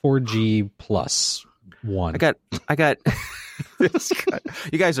 4G plus 1. I got.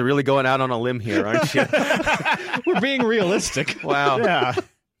 You guys are really going out on a limb here, aren't you? We're being realistic. Wow. Yeah.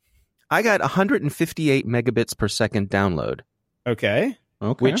 I got 158 megabits per second download. Okay.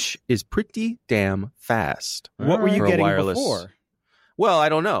 Which is pretty damn fast. What were you getting wireless before? Well, I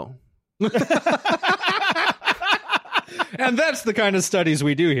don't know. And that's the kind of studies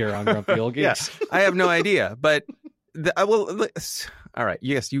we do here on Grumpy Old Geeks. Yes, I have no idea, but all right.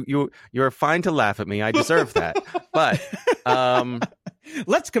 Yes, you're fine to laugh at me. I deserve that. But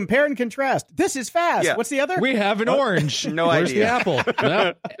let's compare and contrast. This is fast. Yeah. What's the other? We have an orange. No Where's idea. the apple?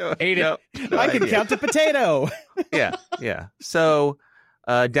 No, ate it. I can count a potato. Yeah. So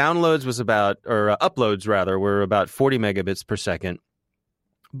uploads were about 40 megabits per second.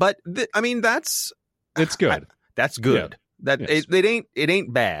 But it's good. That's good. Yeah. It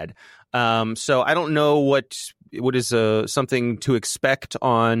ain't bad. So I don't know what is something to expect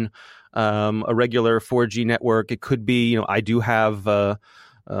on a regular 4G network. It could be, I do have an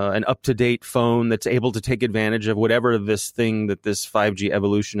up-to-date phone that's able to take advantage of whatever this 5G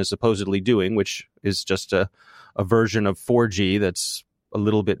evolution is supposedly doing, which is just a version of 4G that's a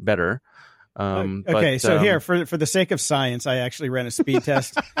little bit better. So here, for the sake of science, I actually ran a speed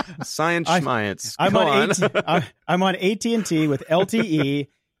test. Science. I'm on AT&T with LTE,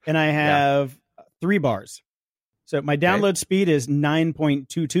 and I have 3 bars. So my download speed is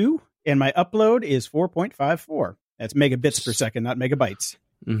 9.22, and my upload is 4.54. That's megabits per second, not megabytes.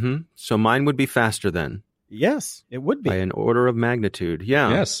 Mm-hmm. So mine would be faster then. Yes, it would be. By an order of magnitude.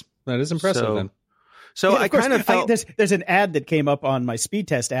 Yeah. Yes, that is impressive then. So I kind of felt there's an ad that came up on my speed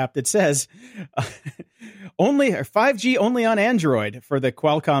test app that says 5G only on Android for the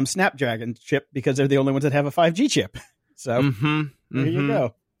Qualcomm Snapdragon chip because they're the only ones that have a 5G chip. So there you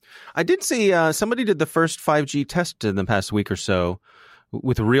go. I did see somebody did the first 5G test in the past week or so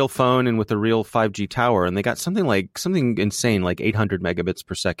with a real phone and with a real 5G tower, and they got something insane, like 800 megabits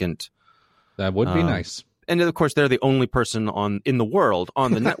per second. That would be nice. And of course, they're the only person in the world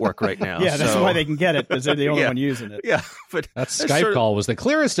on the network right now. Yeah, that's why they can get it, because they're the only one using it. Yeah, but that Skype call was the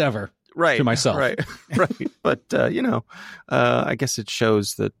clearest ever. Right, to myself. Right. But I guess it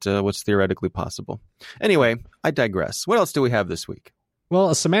shows that what's theoretically possible. Anyway, I digress. What else do we have this week? Well,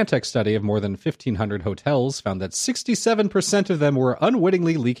 a Symantec study of more than 1,500 hotels found that 67% of them were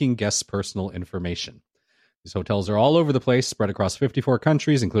unwittingly leaking guests' personal information. These hotels are all over the place, spread across 54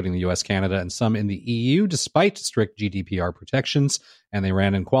 countries, including the US, Canada, and some in the EU, despite strict GDPR protections, and they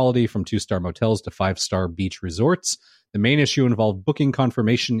ran in quality from 2-star motels to 5-star beach resorts. The main issue involved booking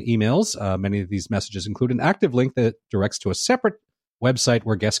confirmation emails. Many of these messages include an active link that directs to a separate website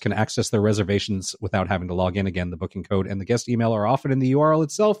where guests can access their reservations without having to log in again. The booking code and the guest email are often in the URL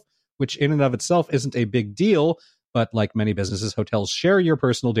itself, which in and of itself isn't a big deal. But like many businesses, hotels share your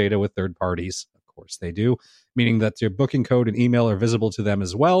personal data with third parties. Of course they do, meaning that your booking code and email are visible to them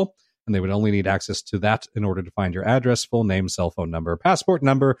as well. And they would only need access to that in order to find your address, full name, cell phone number, passport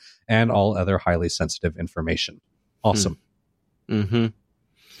number, and all other highly sensitive information. Awesome. Mm-hmm.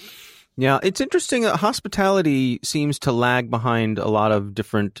 Yeah, it's interesting. Hospitality seems to lag behind a lot of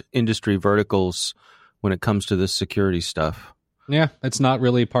different industry verticals when it comes to this security stuff. Yeah, it's not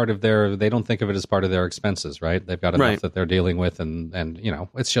really part of they don't think of it as part of their expenses, right? They've got enough that they're dealing with, and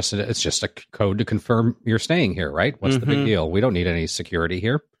it's just a code to confirm you're staying here, right? What's the big deal? We don't need any security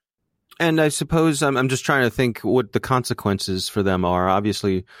here. And I suppose I'm just trying to think what the consequences for them are.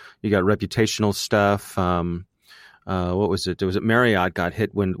 Obviously, you got reputational stuff. What was it? Was it Marriott got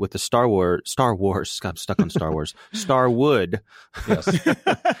hit with the Star Wars? Got stuck on Star Wars. Starwood. Yes.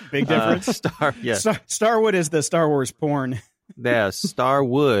 Big difference. Starwood is the Star Wars porn. Yeah,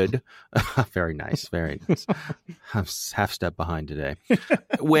 Starwood. Very nice. Very nice. I'm half step behind today.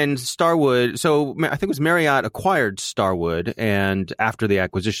 When Starwood, so I think it was Marriott acquired Starwood, and after the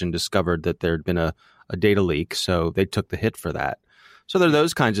acquisition discovered that there had been a data leak, so they took the hit for that. So there are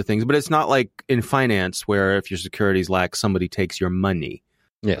those kinds of things, but it's not like in finance where if your securities lack, somebody takes your money.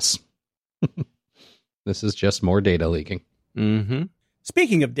 Yes. This is just more data leaking. Mm-hmm.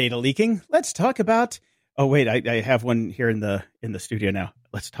 Speaking of data leaking, let's talk about... Oh, wait, I have one here in the studio now.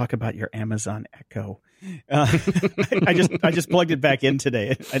 Let's talk about your Amazon Echo. I just plugged it back in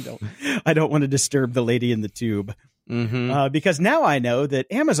today. I don't want to disturb the lady in the tube. Mm-hmm. Because now I know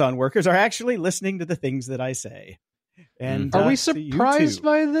that Amazon workers are actually listening to the things that I say. And are we surprised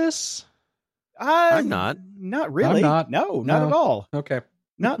by this? I'm not. Not really. I'm not. No, not at all. Okay.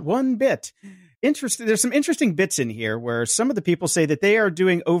 Not one bit. Interesting. There's some interesting bits in here where some of the people say that they are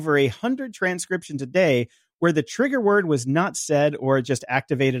doing over 100 transcriptions a day where the trigger word was not said or just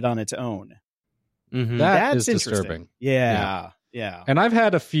activated on its own. Mm-hmm. That's disturbing. Yeah. And I've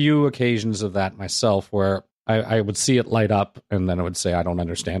had a few occasions of that myself where I would see it light up and then it would say, I don't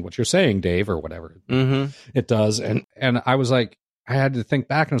understand what you're saying, Dave, or whatever it does. And I was like, I had to think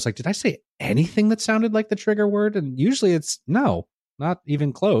back and I was like, did I say anything that sounded like the trigger word? And usually it's no, not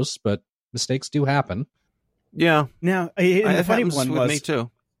even close, but mistakes do happen. Yeah. Now, the funny one was, with me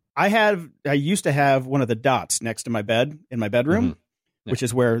too. I used to have one of the dots next to my bed in my bedroom, which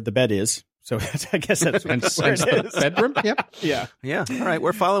is where the bed is. So I guess that's where it is. Bedroom. Yep. Yeah. All right,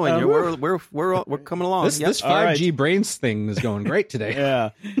 we're following you. We're coming along. This 5G brains thing is going great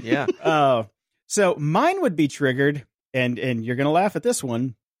today. Yeah. So mine would be triggered, and you're gonna laugh at this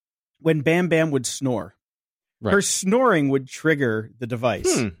one, when Bam Bam would snore. Right. Her snoring would trigger the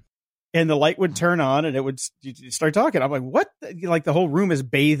device. And the light would turn on and it would start talking. I'm like, what? Like the whole room is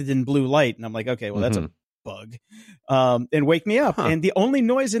bathed in blue light. And I'm like, okay, well, that's a bug. And wake me up. And the only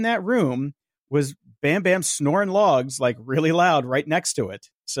noise in that room was Bam Bam snoring logs, like really loud right next to it.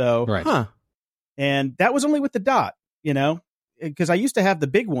 So, and that was only with the dot, because I used to have the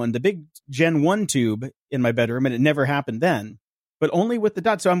big one, the big Gen 1 tube in my bedroom, and it never happened then, but only with the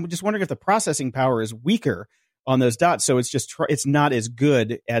dot. So I'm just wondering if the processing power is weaker on those dots, so it's not as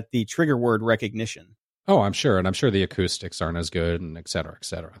good at the trigger word recognition. Oh, I'm sure, and I'm sure the acoustics aren't as good, and et cetera,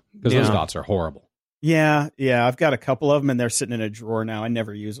 because those dots are horrible. Yeah, I've got a couple of them, and they're sitting in a drawer now. I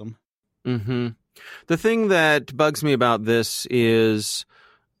never use them. Mm-hmm. The thing that bugs me about this is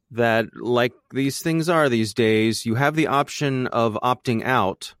that, like these things are these days, you have the option of opting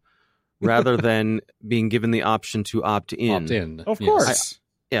out rather than being given the option to opt in. Opt in, of course.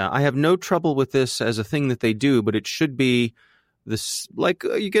 I have no trouble with this as a thing that they do, but it should be this, like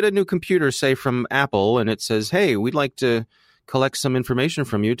you get a new computer, say from Apple, and it says, hey, we'd like to collect some information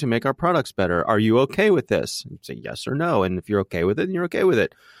from you to make our products better. Are you okay with this? And say yes or no. And if you're okay with it, then you're okay with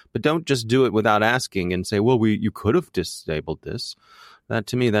it. But don't just do it without asking and say, well, you could have disabled this. That,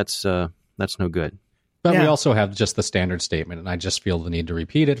 to me, that's no good. But we also have just the standard statement, and I just feel the need to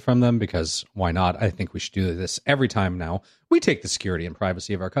repeat it from them because why not? I think we should do this every time now. We take the security and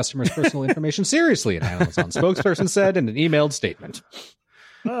privacy of our customers' personal information seriously, an Amazon spokesperson said in an emailed statement.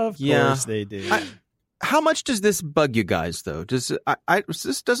 Of course they do. How much does this bug you guys, though? This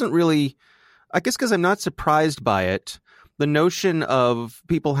doesn't really, I guess because I'm not surprised by it, the notion of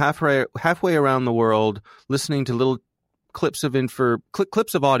people halfway around the world listening to little clips of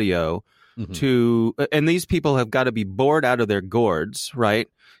audio, and these people have got to be bored out of their gourds, right?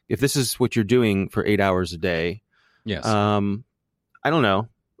 If this is what you're doing for 8 hours a day. Yes. I don't know.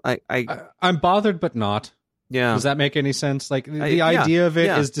 I'm bothered, but not. Yeah. Does that make any sense? Like the idea of it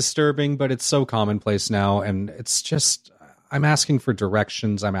is disturbing, but it's so commonplace now. And it's just, I'm asking for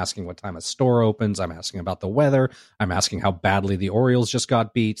directions. I'm asking what time a store opens. I'm asking about the weather. I'm asking how badly the Orioles just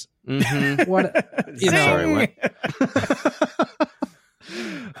got beat. Mm-hmm. Sorry, what?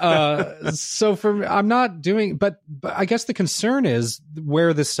 So I'm not doing, but I guess the concern is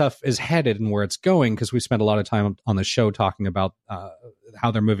where this stuff is headed and where it's going, because we spent a lot of time on the show talking about how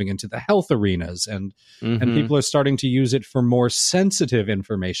they're moving into the health arenas, and people are starting to use it for more sensitive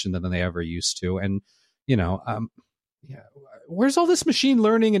information than they ever used to. And where's all this machine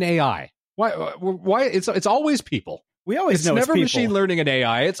learning and AI? Why it's always people. We always know it's never people. Machine learning and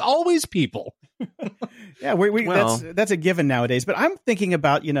AI. It's always people. Yeah, that's a given nowadays. But I'm thinking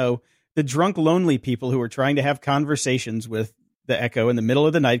about, the drunk, lonely people who are trying to have conversations with the Echo in the middle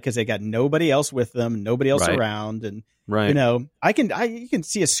of the night because they got nobody else with them, nobody else around. And, you can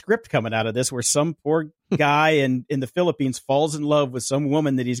see a script coming out of this where some poor guy in the Philippines falls in love with some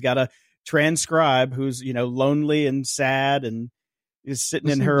woman that he's got to transcribe who's, lonely and sad and is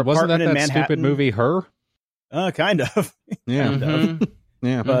sitting in her apartment in Manhattan. Wasn't that stupid movie, Her? Kind of. Yeah. Kind of.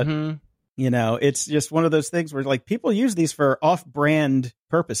 Yeah. But, it's just one of those things where people use these for off-brand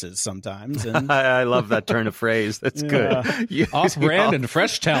purposes sometimes. And I love that turn of phrase. That's good. Off-brand and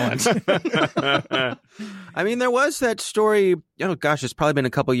fresh talent. I mean, there was that story, it's probably been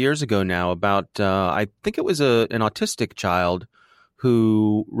a couple years ago now about, I think it was an autistic child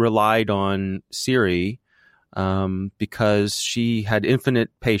who relied on Siri because she had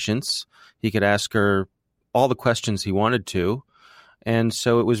infinite patience. He could ask her all the questions he wanted to. And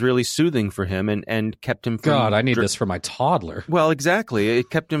so it was really soothing for him and kept him from... God, I need this for my toddler. Well, exactly.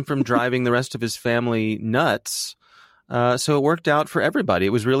 It kept him from driving the rest of his family nuts. So it worked out for everybody.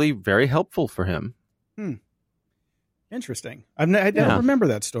 It was really very helpful for him. Interesting. I don't remember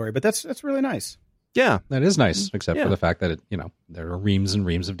that story, but that's really nice. Yeah. That is nice, except for the fact that, there are reams and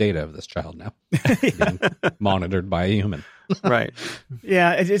reams of data of this child now being monitored by a human. Right.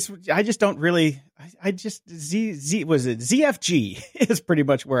 Yeah. I just don't really... ZFG is pretty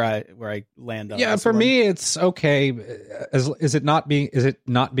much where I land on. Yeah, for me, it's okay. Is it not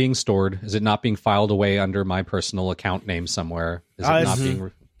being stored? Is it not being filed away under my personal account name somewhere? Is it not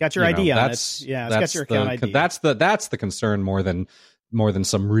being got your ID on it? Yeah, it's got your account ID. That's the concern more than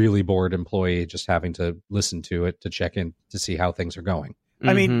some really bored employee just having to listen to it to check in to see how things are going.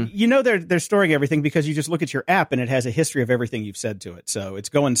 I mean, they're storing everything because you just look at your app and it has a history of everything you've said to it. So it's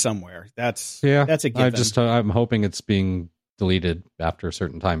going somewhere. That's a given. I'm hoping it's being deleted after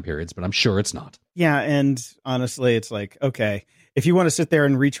certain time periods, but I'm sure it's not. Yeah, and honestly, it's like, okay, if you want to sit there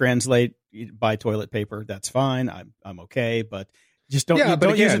and retranslate, buy toilet paper, that's fine. I'm okay, but just don't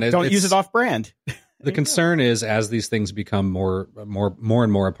use it off brand. The concern is as these things become more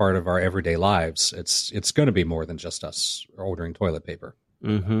and more a part of our everyday lives, it's going to be more than just us ordering toilet paper.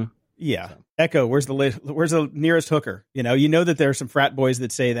 Mm-hmm. Yeah. Echo, where's the nearest hooker? You know that there are some frat boys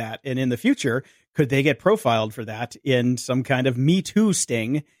that say that. And in the future, could they get profiled for that in some kind of Me Too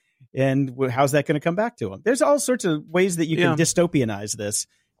sting? And how's that going to come back to them? There's all sorts of ways that you can dystopianize this.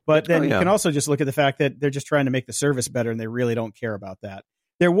 But then you can also just look at the fact that they're just trying to make the service better and they really don't care about that.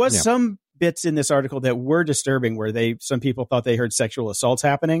 There was some bits in this article that were disturbing where some people thought they heard sexual assaults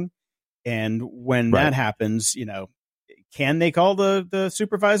happening. And when that happens, can they call the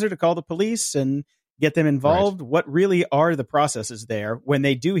supervisor to call the police and get them involved? Right. What really are the processes there when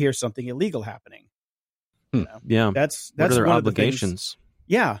they do hear something illegal happening? Yeah. That's what are their one obligations? Of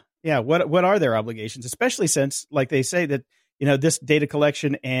the things, yeah. What are their obligations? Especially since, like they say that, this data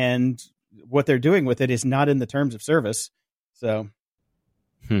collection and what they're doing with it is not in the terms of service. So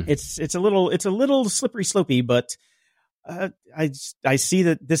it's a little slippery slopey, but I see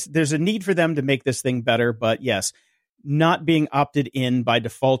that there's a need for them to make this thing better. But yes, not being opted in by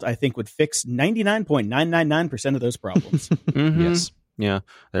default, I think, would fix 99.999% of those problems. Mm-hmm. Yes. Yeah.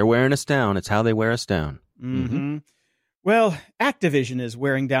 They're wearing us down. It's how they wear us down. Mm-hmm. Well, Activision is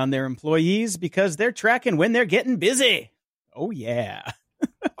wearing down their employees because they're tracking when they're getting busy. Oh, yeah.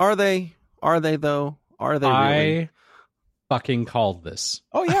 Are they? Are they, though? Are they really? I fucking called this.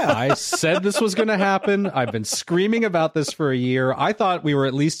 Oh, yeah. I said this was going to happen. I've been screaming about this for a year. I thought we were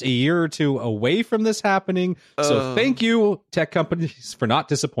at least a year or two away from this happening. So thank you, tech companies, for not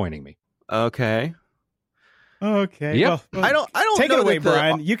disappointing me. Okay. Okay. Yep. Well, I don't take know it away, that the-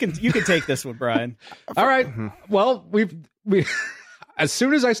 Brian. You can take this one, Brian. All right. Well, we as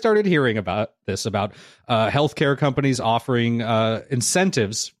soon as I started hearing about healthcare companies offering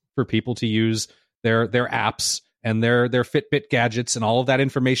incentives for people to use their apps and their Fitbit gadgets and all of that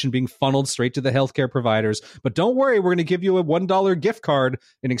information being funneled straight to the healthcare providers. But don't worry, we're going to give you a $1 gift card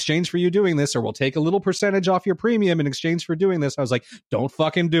in exchange for you doing this, or we'll take a little percentage off your premium in exchange for doing this. I was like, don't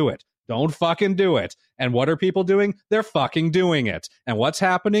fucking do it. Don't fucking do it. And what are people doing? They're fucking doing it. And what's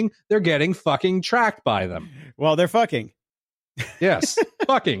happening? They're getting fucking tracked by them. Well, they're fucking. Yes,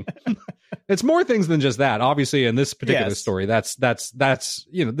 fucking. It's more things than just that. Obviously, in this particular Yes. story, that's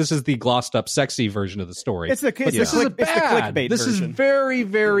this is the glossed up, sexy version of the story. It's the But this is it's the clickbait This version. is very,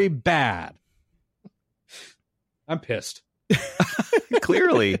 very bad. I'm pissed.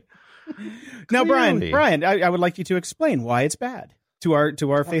 Clearly. Now, Clearly. Brian, I would like you to explain why it's bad to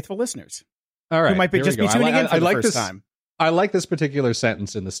our faithful listeners All right, who might be here just we be go. tuning in for I the like first this. time. I like this particular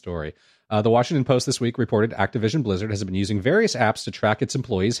sentence in the story. The Washington Post this week reported Activision Blizzard has been using various apps to track its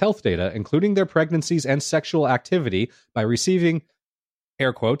employees' health data, including their pregnancies and sexual activity, by receiving,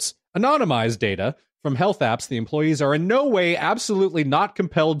 air quotes, anonymized data from health apps the employees are in no way absolutely not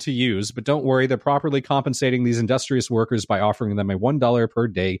compelled to use. But don't worry, they're properly compensating these industrious workers by offering them a $1 per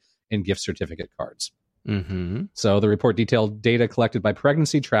day in gift certificate cards. Mm-hmm. So the report detailed data collected by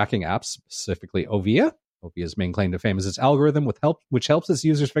pregnancy tracking apps, specifically Ovia. Ovia's main claim to fame is its algorithm, which helps its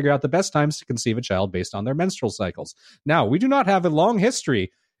users figure out the best times to conceive a child based on their menstrual cycles. Now, we do not have a long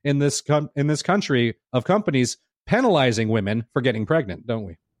history in this country of companies penalizing women for getting pregnant, don't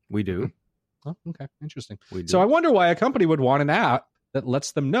we? We do. Oh, okay, interesting. We do. So I wonder why a company would want an app that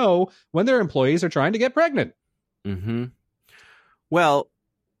lets them know when their employees are trying to get pregnant. Mm-hmm. Well,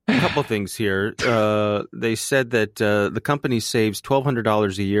 a couple things here. They said that the company saves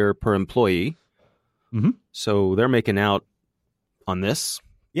 $1,200 a year per employee. Mhm. So they're making out on this.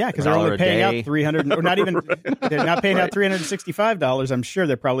 Yeah, because they're only $1 a paying day. out 300, or not even. They're not paying out $365. I'm sure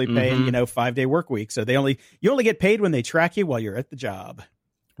they're probably paying 5-day work week. So you only get paid when they track you while you're at the job.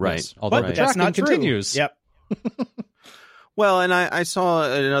 Right. Yes, although But the that's tracking not true. continues. Yep. Well, and I saw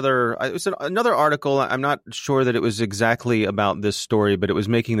another article. I'm not sure that it was exactly about this story, but it was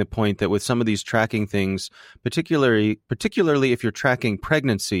making the point that with some of these tracking things, particularly if you're tracking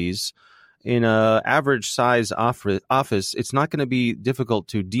pregnancies in a average size office, it's not going to be difficult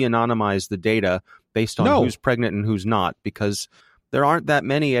to de-anonymize the data based on who's pregnant and who's not, because there aren't that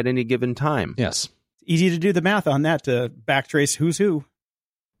many at any given time. Yes. Easy to do the math on that to backtrace who's who.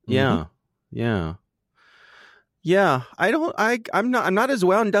 Yeah. Yeah. Yeah. I'm not as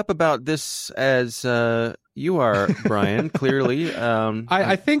wound up about this as you are, Brian, clearly.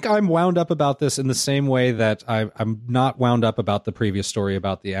 I think I'm wound up about this in the same way that I'm not wound up about the previous story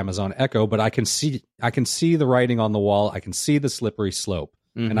about the Amazon Echo, but I can see the writing on the wall. I can see the slippery slope,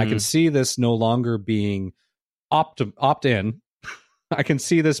 and I can see this no longer being opt in. I can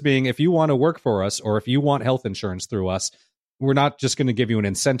see this being, if you want to work for us or if you want health insurance through us, we're not just going to give you an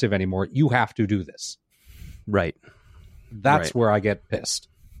incentive anymore. You have to do this. Right. That's Right. where I get pissed.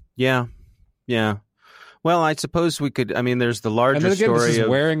 Yeah. Yeah. Well, I suppose we could. I mean, there's the larger And then again, story this is of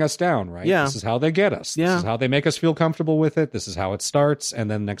wearing us down, right? Yeah. This is how they get us. Yeah. This is how they make us feel comfortable with it. This is how it starts.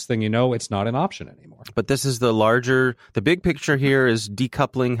 And then next thing you know, it's not an option anymore. But this is the big picture here is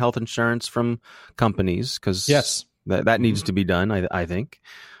decoupling health insurance from companies, because Yes. that needs to be done, I think.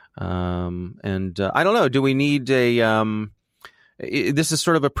 And I don't know. Do we need this is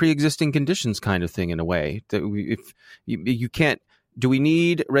sort of a pre-existing conditions kind of thing in a way. That if you can't, do we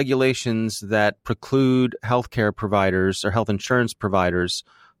need regulations that preclude healthcare providers or health insurance providers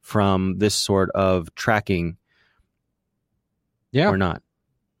from this sort of tracking? Yeah. Or not?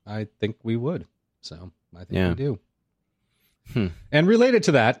 I think we would. So I think Yeah. we do. And related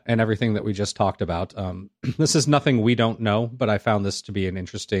to that and everything that we just talked about, this is nothing we don't know, but I found this to be an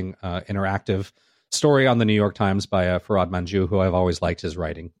interesting interactive story on the New York Times by Farhad Manjoo, who I've always liked his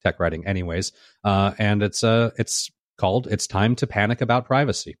writing, tech writing anyways. And it's called "It's Time to Panic About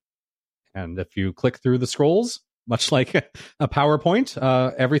Privacy." And if you click through the scrolls, much like a PowerPoint,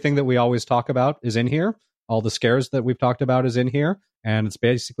 everything that we always talk about is in here. All the scares that we've talked about is in here, and it's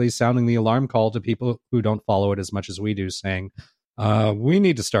basically sounding the alarm call to people who don't follow it as much as we do, saying, we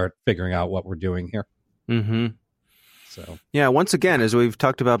need to start figuring out what we're doing here. Mm-hmm. So yeah, once again, as we've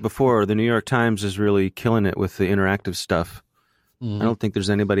talked about before, the New York Times is really killing it with the interactive stuff. I don't think there's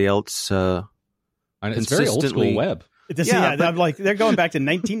anybody else it's very old school web. I'm like, they're going back to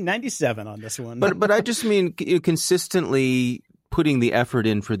 1997 on this one. But I just mean consistently putting the effort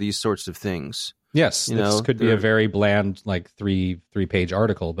in for these sorts of things. Yes, this could be a very bland, like three-page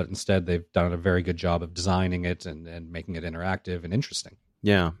article, but instead they've done a very good job of designing it and making it interactive and interesting.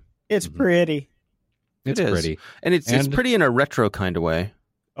 Yeah. It's pretty. It's pretty. And it's pretty in a retro kind of way.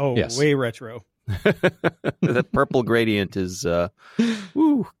 Oh, yes. Way retro. The purple gradient is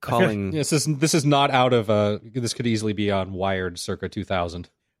calling. Yes, this is not out of this could easily be on Wired circa 2000.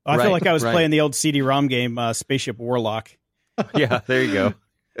 I feel like I was playing the old CD-ROM game Spaceship Warlock. Yeah, there you go.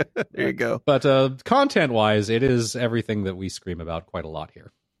 There you go. But content-wise, it is everything that we scream about quite a lot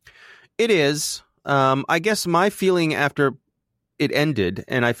here. It is. I guess my feeling after it ended,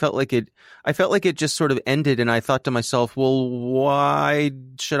 and I felt like it just sort of ended, and I thought to myself, well, why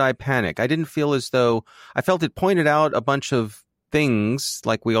should I panic? I didn't feel as though I felt it pointed out a bunch of things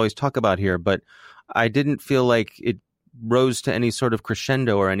like we always talk about here, but I didn't feel like it rose to any sort of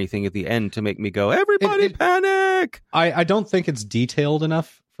crescendo or anything at the end to make me go, everybody panic. I don't think it's detailed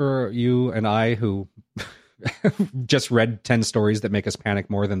enough for you and I who just read 10 stories that make us panic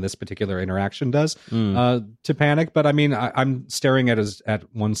more than this particular interaction does to panic. But I mean, I'm staring at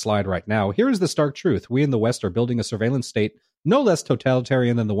one slide right now. Here is the stark truth. We in the West are building a surveillance state no less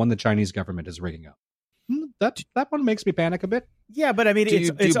totalitarian than the one the Chinese government is rigging up. That one makes me panic a bit. Yeah, but I mean,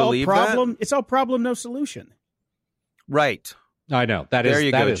 it's all problem. That? It's all problem, no solution. Right. I know. That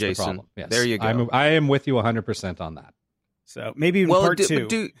is Jason. The problem. Yes. There you go. I am with you 100% on that. So maybe part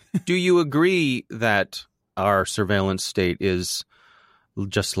two. Do you agree that our surveillance state is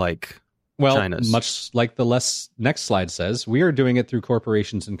just like China's? Much like the next slide says, we are doing it through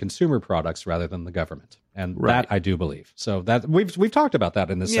corporations and consumer products rather than the government, and that I do believe. So that we've talked about that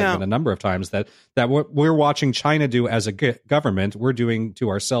in this segment a number of times. That what we're watching China do as a government, we're doing to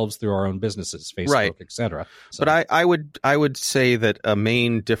ourselves through our own businesses, Facebook, etc. So. But I would say that a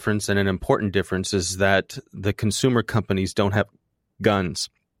main difference and an important difference is that the consumer companies don't have guns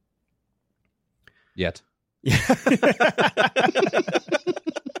yet.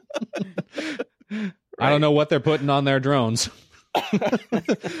 I don't know what they're putting on their drones.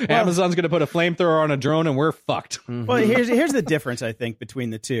 Amazon's going to put a flamethrower on a drone and we're fucked. Well, here's the difference, I think, between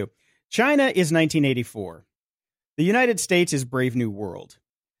the two. China is 1984. The United States is Brave New World.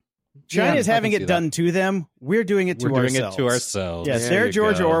 China is having it done to them. We're doing it to ourselves. We're doing it to ourselves. Yes, they're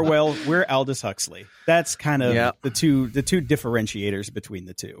George Orwell. We're Aldous Huxley. That's kind of the two differentiators between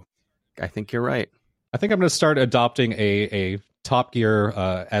the two. I think you're right. I think I'm going to start adopting a Top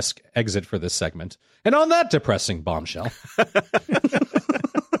Gear-esque exit for this segment. And on that depressing bombshell.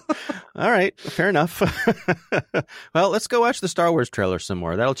 All right, fair enough. Well, let's go watch the Star Wars trailer some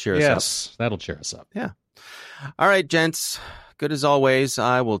more. That'll cheer us up. Yes, that'll cheer us up. Yeah. All right, gents. Good as always.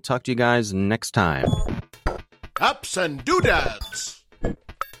 I will talk to you guys next time. Ups and doodads.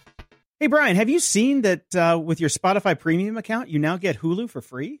 Hey, Brian, have you seen that with your Spotify Premium account, you now get Hulu for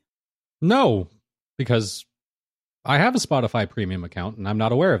free? No, because I have a Spotify Premium account, and I'm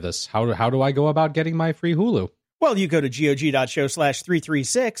not aware of this. How do I go about getting my free Hulu? Well, you go to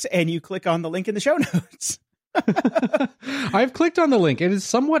gog.show/336, and you click on the link in the show notes. I've clicked on the link. It is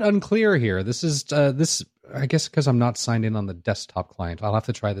somewhat unclear here. This is I guess because I'm not signed in on the desktop client. I'll have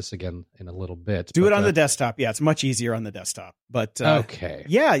to try this again in a little bit. Do it on the desktop. Yeah, it's much easier on the desktop. But okay.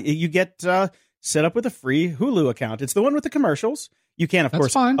 Yeah, you get set up with a free Hulu account. It's the one with the commercials. You can, of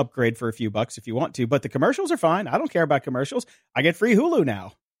course, upgrade for a few bucks if you want to, but the commercials are fine. I don't care about commercials. I get free Hulu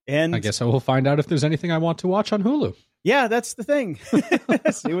now. And I guess I will find out if there's anything I want to watch on Hulu. Yeah, that's the thing.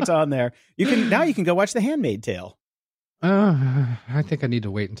 See what's on there. You can go watch The Handmaid's Tale. I think I need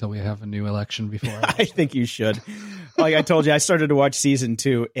to wait until we have a new election before. I think you should. Like I told you, I started to watch season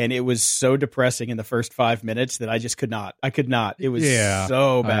 2, and it was so depressing in the first 5 minutes that I just could not. I could not. It was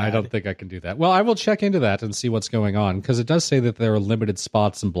so bad. I don't think I can do that. Well, I will check into that and see what's going on, because it does say that there are limited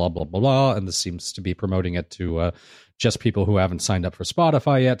spots and blah, blah, blah, blah, and this seems to be promoting it to just people who haven't signed up for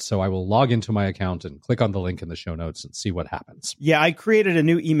Spotify yet. So I will log into my account and click on the link in the show notes and see what happens. Yeah, I created a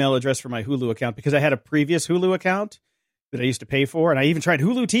new email address for my Hulu account because I had a previous Hulu account that I used to pay for, and I even tried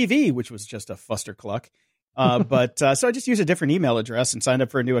Hulu TV, which was just a fustercluck. So I just used a different email address and signed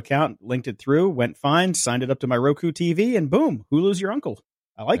up for a new account, linked it through, went fine, signed it up to my Roku TV, and boom, Hulu's your uncle.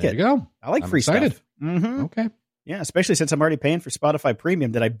 I like it. There you go. I like I'm free excited. stuff. Mm-hmm. Okay. Yeah, especially since I'm already paying for Spotify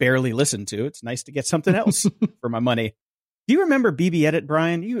Premium that I barely listen to. It's nice to get something else for my money. Do you remember BB Edit,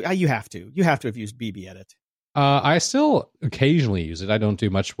 Brian? You have to. You have to have used BB Edit. I still occasionally use it. I don't do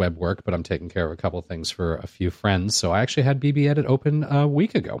much web work, but I'm taking care of a couple things for a few friends. So I actually had BB Edit open a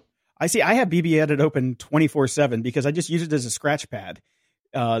week ago. I see. I have BB Edit open 24/7 because I just use it as a scratch pad.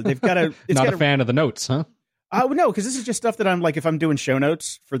 They've got a. Not a fan of the notes, huh? No, because this is just stuff that I'm like, if I'm doing show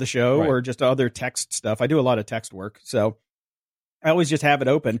notes for the show or just other text stuff, I do a lot of text work. So I always just have it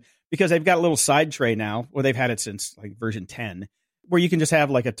open because they've got a little side tray now, or they've had it since like version 10, where you can just have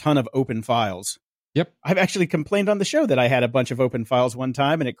like a ton of open files. Yep. I've actually complained on the show that I had a bunch of open files one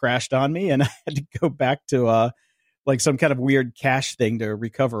time and it crashed on me and I had to go back to like some kind of weird cache thing to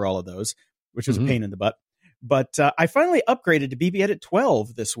recover all of those, which was a pain in the butt. But I finally upgraded to BB Edit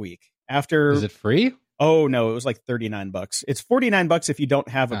 12 this week after. Is it free? Oh, no, it was like $39. It's $49 if you don't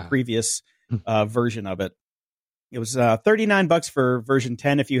have a previous version of it. It was $39 for version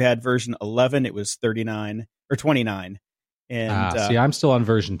 10. If you had version 11, it was $39 or $29. And see, I'm still on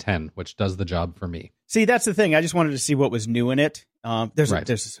version 10, which does the job for me. See, that's the thing. I just wanted to see what was new in it.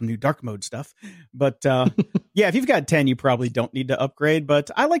 There's some new dark mode stuff. But yeah, if you've got 10, you probably don't need to upgrade. But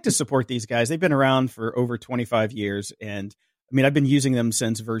I like to support these guys. They've been around for over 25 years. And I mean, I've been using them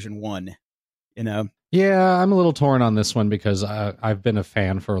since version 1, you know. Yeah, I'm a little torn on this one because I've been a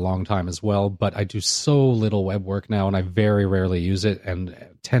fan for a long time as well, but I do so little web work now and I very rarely use it, and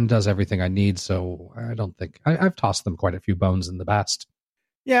 10 does everything I need, so I don't think... I've tossed them quite a few bones in the past.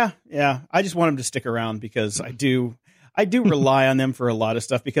 Yeah. I just want them to stick around because I do rely on them for a lot of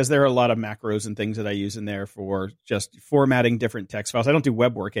stuff because there are a lot of macros and things that I use in there for just formatting different text files. I don't do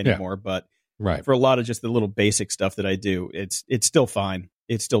web work anymore, but for a lot of just the little basic stuff that I do, it's still fine.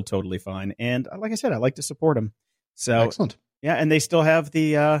 It's still totally fine. And like I said, I like to support them. So excellent. Yeah. And they still have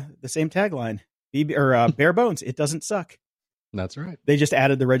the same tagline, bare bones. It doesn't suck. That's right. They just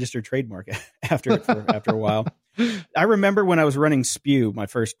added the registered trademark after a while. I remember when I was running Spew, my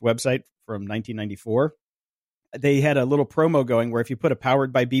first website from 1994, they had a little promo going where if you put a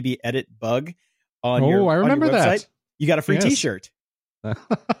powered by BB Edit bug on your website, you got a free t-shirt.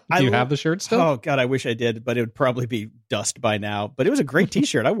 Do you have the shirt still? Oh, God, I wish I did, but it would probably be dust by now. But it was a great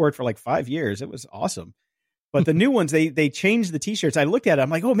T-shirt. I wore it for like 5 years. It was awesome. But the new ones, they changed the T-shirts. I looked at it.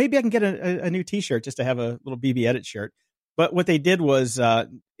 I'm like, oh, maybe I can get a new T-shirt just to have a little BB Edit shirt. But what they did was,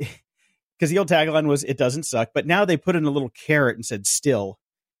 because the old tagline was, it doesn't suck. But now they put in a little carrot and said still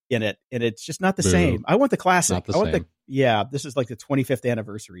in it. And it's just not the same. I want the classic. This is like the 25th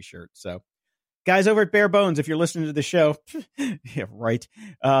anniversary shirt. So. Guys over at Bare Bones, if you're listening to the show, yeah, right.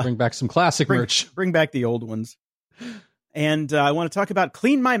 Bring back some classic merch. Bring back the old ones. And I want to talk about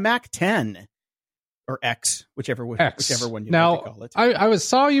Clean My Mac 10 or X, whichever one you like to call it. I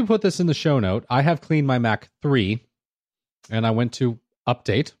saw you put this in the show note. I have Clean My Mac 3, and I went to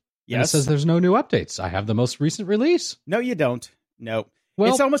update. Yes. And it says there's no new updates. I have the most recent release. No, you don't. No.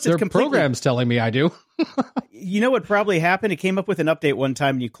 Well, it's program's telling me I do. You know what probably happened? It came up with an update one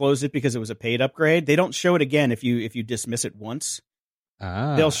time and you closed it because it was a paid upgrade. They don't show it again if you dismiss it once.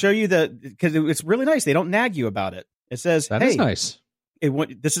 They'll show you because it's really nice. They don't nag you about it. It says, that is nice.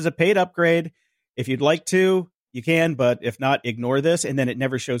 This is a paid upgrade. If you'd like to, you can, but if not, ignore this. And then it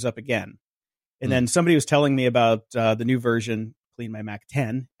never shows up again. And then somebody was telling me about the new version, Clean My Mac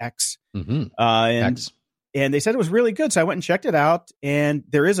 10 X. X. And they said it was really good. So I went and checked it out. And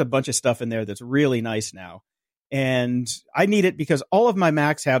there is a bunch of stuff in there that's really nice now. And I need it because all of my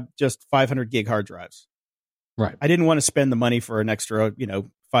Macs have just 500 gig hard drives. Right. I didn't want to spend the money for an extra,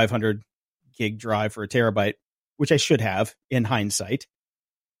 500 gig drive for a terabyte, which I should have in hindsight.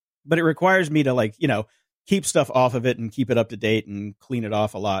 But it requires me to keep stuff off of it and keep it up to date and clean it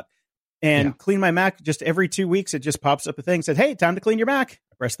off a lot. And Clean My Mac, just every 2 weeks, it just pops up a thing, said, hey, time to clean your Mac.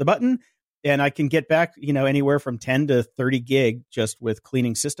 I press the button. And I can get back, anywhere from 10 to 30 gig just with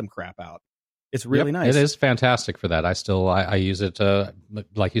cleaning system crap out. It's really nice. It is fantastic for that. I use it,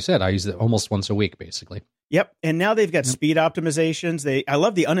 like you said, I use it almost once a week, basically. Yep. And now they've got speed optimizations. I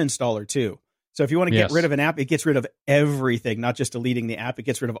love the uninstaller, too. So if you want to get rid of an app, it gets rid of everything, not just deleting the app. It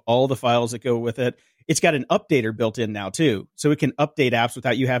gets rid of all the files that go with it. It's got an updater built in now, too. So it can update apps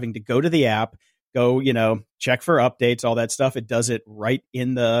without you having to go to the app. Go, check for updates, all that stuff. It does it right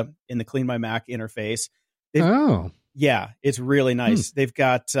in the Clean My Mac interface. Yeah, it's really nice. They've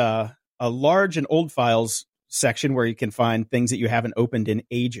got a large and old files section where you can find things that you haven't opened in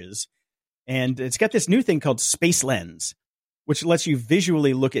ages. And it's got this new thing called Space Lens, which lets you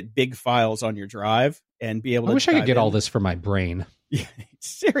visually look at big files on your drive and be able to. I wish I could get all this for my brain. Yeah,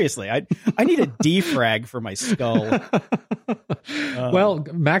 seriously, I need a defrag for my skull. Well,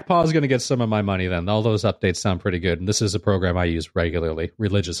 MacPaw is going to get some of my money then. All those updates sound pretty good, and this is a program I use regularly,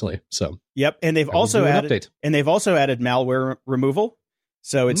 religiously. So, yep, and they've also added malware removal.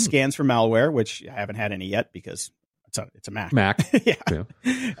 So it scans for malware, which I haven't had any yet because it's a Mac. Yeah.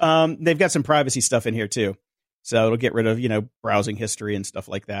 They've got some privacy stuff in here too, so it'll get rid of browsing history and stuff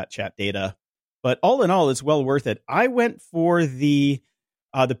like that, chat data. But all in all, it's well worth it. I went for the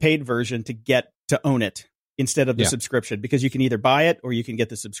paid version to own it instead of the subscription, because you can either buy it or you can get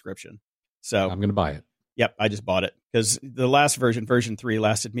the subscription. So I'm going to buy it. Yep, I just bought it because the last version 3,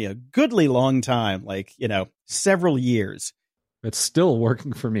 lasted me a goodly long time, several years. It's still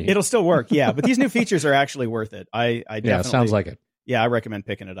working for me. It'll still work, yeah. But these new features are actually worth it. I definitely, it sounds like it. Yeah, I recommend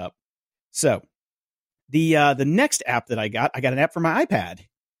picking it up. So the next app that I got an app for my iPad.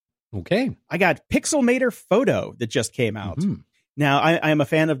 Okay. I got Pixelmator Photo that just came out. Mm-hmm. Now, I am a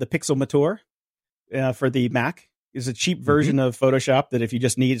fan of the Pixelmator for the Mac. It's a cheap version of Photoshop that if you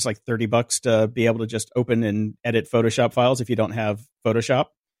just need, it's like $30 to be able to just open and edit Photoshop files if you don't have Photoshop.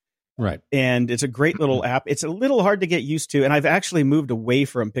 Right. And it's a great little app. It's a little hard to get used to. And I've actually moved away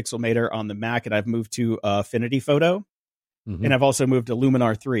from Pixelmator on the Mac, and I've moved to Affinity Photo. Mm-hmm. And I've also moved to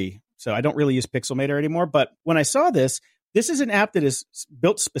Luminar 3. So I don't really use Pixelmator anymore. But when I saw this is an app that is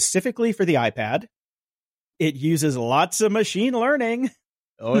built specifically for the iPad. It uses lots of machine learning.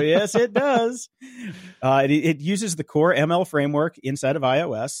 Oh, yes, it does. It uses the core ML framework inside of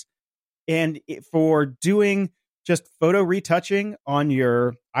iOS. And for doing just photo retouching on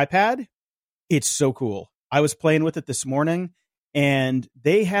your iPad, it's so cool. I was playing with it this morning, and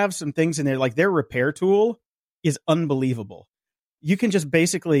they have some things in there, like their repair tool is unbelievable. You can just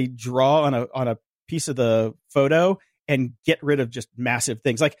basically draw on a piece of the photo and get rid of just massive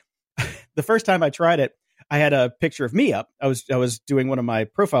things. Like the first time I tried it, I had a picture of me up. I was doing one of my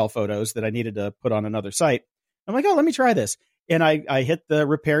profile photos that I needed to put on another site. I'm like, oh, let me try this. And I hit the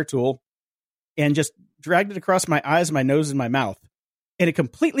repair tool and just dragged it across my eyes, my nose, and my mouth. And it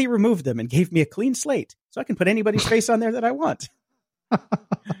completely removed them and gave me a clean slate. So I can put anybody's face on there that I want.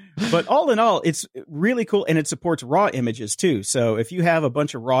 But all in all, it's really cool. And it supports raw images too. So if you have a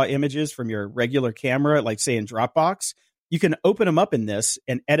bunch of raw images from your regular camera, like say in Dropbox, you can open them up in this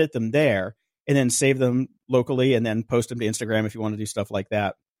and edit them there, and then save them locally and then post them to Instagram if you want to do stuff like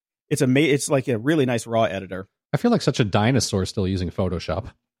that. It's like a really nice raw editor. I feel like such a dinosaur still using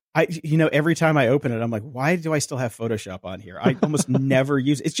Photoshop. Every time I open it, I'm like, why do I still have Photoshop on here? I almost never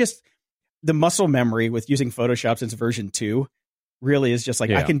use it. It's just the muscle memory with using Photoshop since version 2 really is just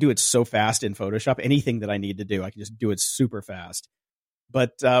like, I can do it so fast in Photoshop. Anything that I need to do, I can just do it super fast.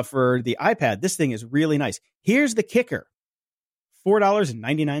 But for the iPad, this thing is really nice. Here's the kicker.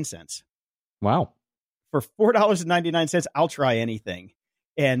 $4.99. Wow. For $4.99, I'll try anything.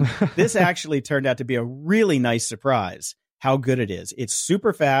 And this actually turned out to be a really nice surprise how good it is. It's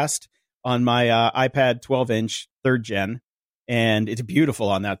super fast on my iPad 12-inch 3rd gen, and it's beautiful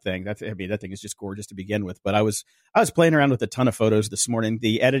on that thing. That thing is just gorgeous to begin with. But I was playing around with a ton of photos this morning.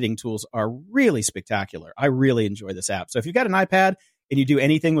 The editing tools are really spectacular. I really enjoy this app. So if you've got an iPad and you do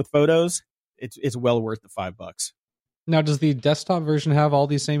anything with photos, it's well worth the $5. Now, does the desktop version have all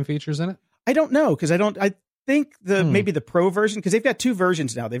these same features in it? I don't know, because I think maybe the Pro version, because they've got 2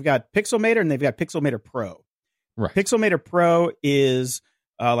 versions now. They've got Pixelmator and they've got Pixelmator Pro. Right. Pixelmator Pro is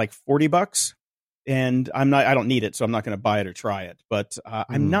like $40, and I don't need it, so I'm not going to buy it or try it. But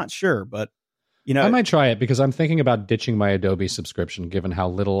I'm not sure. But I might try it because I'm thinking about ditching my Adobe subscription, given how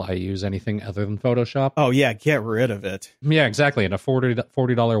little I use anything other than Photoshop. Oh yeah, get rid of it. Yeah, exactly. And a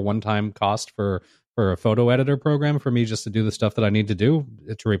 $40 one-time cost for a photo editor program for me just to do the stuff that I need to do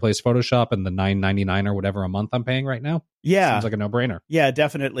to replace Photoshop and the $9.99 or whatever a month I'm paying right now. Yeah. Seems like a no-brainer. Yeah,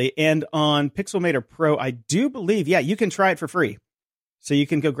 definitely. And on Pixelmator Pro, I do believe, you can try it for free. So you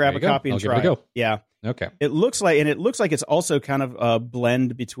can go grab a copy and try it. Yeah. Okay. It looks like it's also kind of a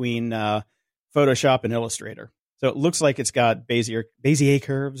blend between Photoshop and Illustrator. So it looks like it's got Bezier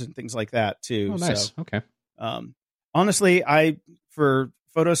curves and things like that too. Oh, nice. So, okay. Honestly, for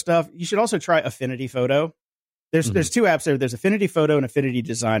photo stuff, you should also try Affinity Photo. There's 2 apps there. There's Affinity Photo and Affinity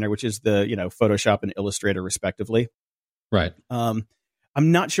Designer, which is the Photoshop and Illustrator respectively. Right. I'm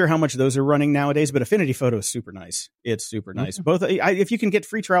not sure how much those are running nowadays, but Affinity Photo is super nice. It's super nice. Okay. Both, if you can get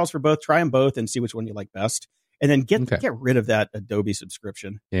free trials for both, try them both and see which one you like best, and then get rid of that Adobe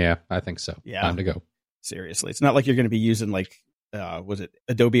subscription. Yeah, I think so. Yeah. Time to go. Seriously, it's not like you're going to be using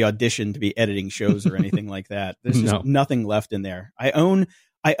Adobe Audition to be editing shows or anything like that. There's just nothing left in there. I own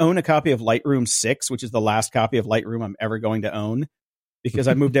a copy of Lightroom 6, which is the last copy of Lightroom I'm ever going to own. because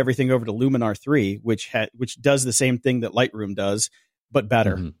I moved everything over to Luminar 3, which does the same thing that Lightroom does, but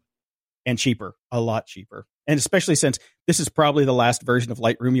better and cheaper, a lot cheaper. And especially since this is probably the last version of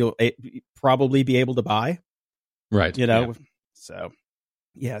Lightroom you'll probably be able to buy. Right. So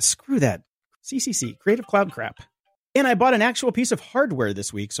yeah, screw that. CCC, Creative Cloud crap. And I bought an actual piece of hardware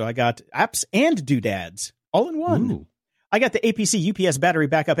this week. So I got apps and doodads all in one. Ooh. I got the APC UPS battery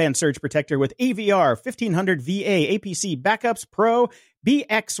backup and surge protector with AVR 1500 VA APC Backups Pro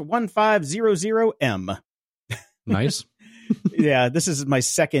BX1500M. Nice. Yeah, this is my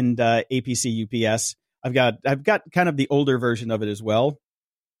second APC UPS. I've got kind of the older version of it as well.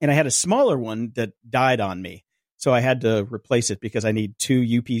 And I had a smaller one that died on me. So I had to replace it because I need two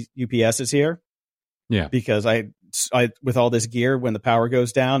UPSs here. Yeah. Because I with all this gear, when the power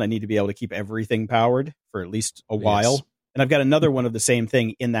goes down, I need to be able to keep everything powered for at least a while. Yes. And I've got another one of the same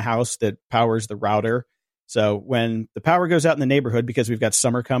thing in the house that powers the router. So when the power goes out in the neighborhood, because we've got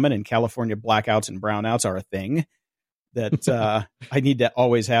summer coming and California blackouts and brownouts are a thing, that I need to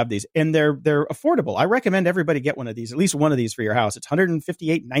always have these. And they're affordable. I recommend everybody get one of these, at least one of these for your house. It's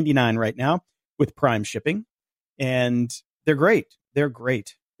 $158.99 right now with Prime shipping. And they're great. They're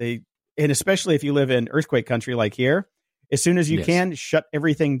great. And especially if you live in earthquake country like here, as soon as you can, shut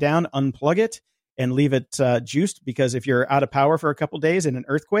everything down, unplug it, and leave it juiced. Because if you're out of power for a couple days in an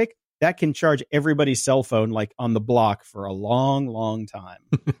earthquake, that can charge everybody's cell phone like on the block for a long, long time.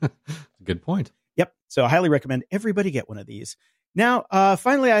 Good point. Yep. So I highly recommend everybody get one of these. Now,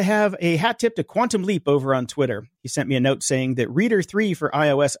 finally, I have a hat tip to Quantum Leap over on Twitter. He sent me a note saying that Reader 3 for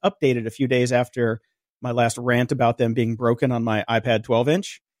iOS updated a few days after my last rant about them being broken on my iPad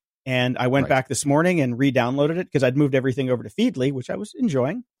 12-inch. And I went back this morning and re-downloaded it because I'd moved everything over to Feedly, which I was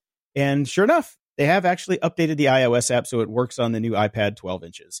enjoying. And sure enough, they have actually updated the iOS app so it works on the new iPad 12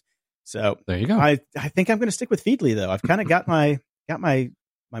 inches. So there you go. I think I'm going to stick with Feedly, though. I've kind of got my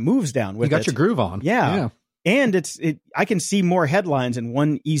moves down with it. You got your groove on. Yeah. And I can see more headlines in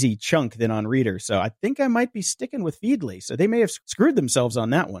one easy chunk than on Reader. So I think I might be sticking with Feedly. So they may have screwed themselves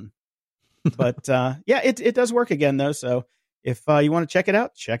on that one. But it does work again, though. So if you want to check it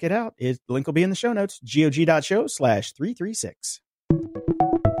out, check it out. The link will be in the show notes, gog.show/336.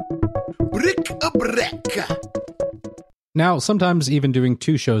 Now, sometimes even doing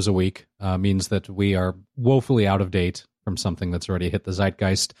 2 shows a week means that we are woefully out of date from something that's already hit the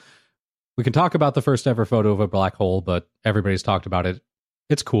zeitgeist. We can talk about the first ever photo of a black hole, but everybody's talked about it.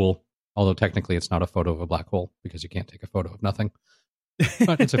 It's cool, although technically it's not a photo of a black hole because you can't take a photo of nothing.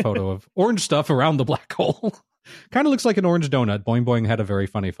 But it's a photo of orange stuff around the black hole. Kind of looks like an orange donut. Boing Boing had a very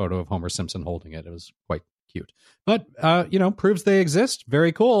funny photo of Homer Simpson holding it. It was quite cute. But, proves they exist.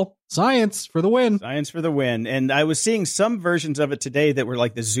 Very cool. Science for the win. Science for the win. And I was seeing some versions of it today that were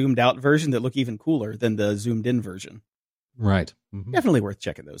like the zoomed out version that look even cooler than the zoomed in version. Right. Mm-hmm. Definitely worth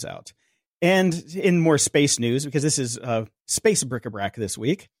checking those out. And in more space news, because this is space bric-a-brac this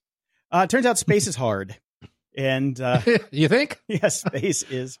week, turns out space is hard. And you think? Yes, space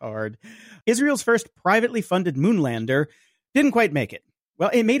is hard. Israel's first privately funded moonlander didn't quite make it.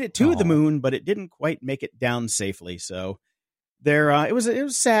 Well, it made it to the moon, but it didn't quite make it down safely. So it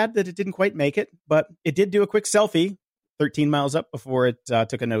was sad that it didn't quite make it, but it did do a quick selfie 13 miles up before it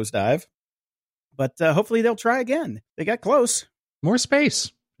took a nosedive. But hopefully they'll try again. They got close. More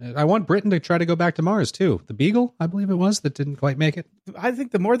space. I want Britain to try to go back to Mars, too. The Beagle, I believe it was, that didn't quite make it. I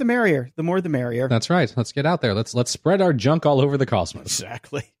think the more the merrier. The more the merrier. That's right. Let's get out there. Let's spread our junk all over the cosmos.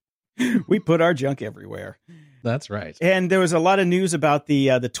 Exactly. We put our junk everywhere. That's right. And there was a lot of news about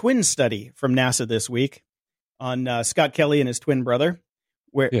the twin study from NASA this week on Scott Kelly and his twin brother.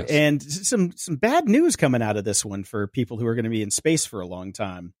 And some bad news coming out of this one for people who are going to be in space for a long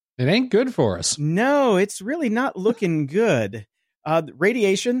time. It ain't good for us. No, it's really not looking good.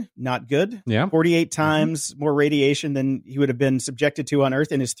 Radiation, not good. Yeah. 48 times more radiation than he would have been subjected to on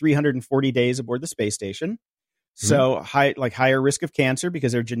Earth in his 340 days aboard the space station. So higher risk of cancer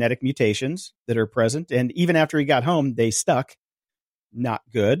because there are genetic mutations that are present. And even after he got home, they stuck. Not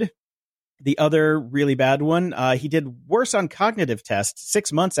good. The other really bad one, he did worse on cognitive tests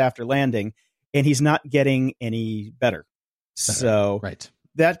 6 months after landing, and he's not getting any better. So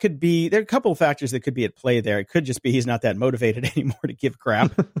that could be, there are a couple of factors that could be at play there. It could just be he's not that motivated anymore to give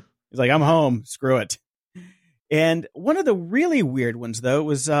crap. He's like, I'm home, screw it. And one of the really weird ones, though,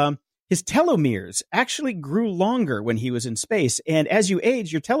 was his telomeres actually grew longer when he was in space. And as you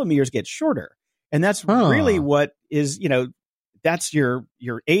age, your telomeres get shorter. And that's really what is, that's your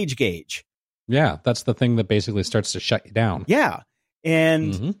age gauge. Yeah, that's the thing that basically starts to shut you down. Yeah.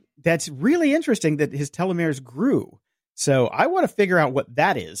 And that's really interesting that his telomeres grew. So I want to figure out what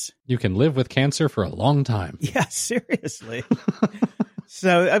that is. You can live with cancer for a long time. Yeah, seriously.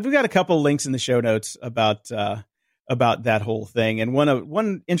 So we've got a couple links in the show notes about that whole thing. And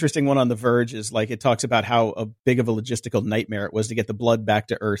one interesting one on The Verge is like, it talks about how big of a logistical nightmare it was to get the blood back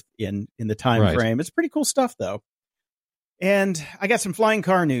to Earth in the time frame. It's pretty cool stuff, though. And I got some flying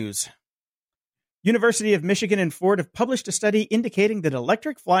car news. University of Michigan and Ford have published a study indicating that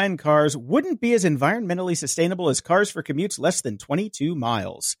electric flying cars wouldn't be as environmentally sustainable as cars for commutes less than 22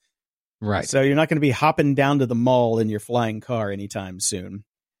 miles. Right. So you're not going to be hopping down to the mall in your flying car anytime soon.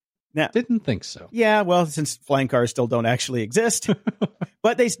 Now, didn't think so. Yeah, well, since flying cars still don't actually exist.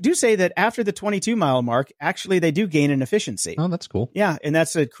 But they do say that after the 22-mile mark, actually, they do gain in efficiency. Oh, that's cool. Yeah, and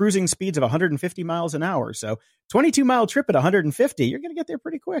that's at cruising speeds of 150 miles an hour. So 22-mile trip at 150, you're going to get there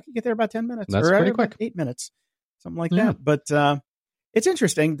pretty quick. You get there about 10 minutes. That's pretty quick. 8 minutes, something like that. But it's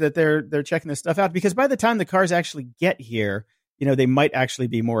interesting that they're checking this stuff out, because by the time the cars actually get here, they might actually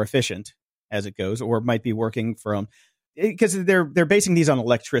be more efficient as it goes, or might be working from, because they're basing these on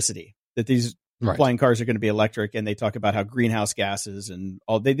electricity, that these flying cars are going to be electric, and they talk about how greenhouse gases and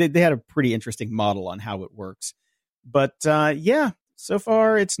all, they had a pretty interesting model on how it works. But so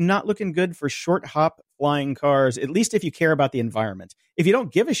far it's not looking good for short hop flying cars, at least if you care about the environment. If you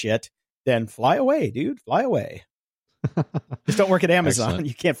don't give a shit, then fly away, dude, fly away. Just don't work at Amazon. Excellent.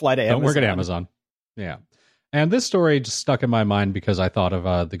 You can't fly to Amazon. Don't work at Amazon. Yeah. And this story just stuck in my mind because I thought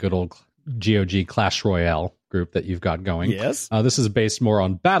of the good old GOG Clash Royale group that you've got going. Yes. This is based more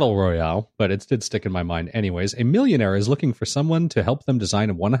on Battle Royale, but it did stick in my mind anyways. A millionaire is looking for someone to help them design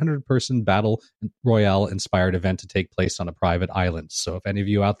a 100-person Battle Royale-inspired event to take place on a private island. So if any of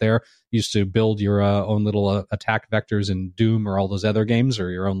you out there used to build your own little attack vectors in Doom or all those other games,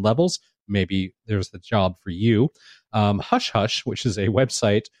 or your own levels, maybe there's the job for you. Hush Hush, which is a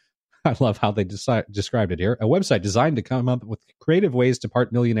website, I love how they described it here, a website designed to come up with creative ways to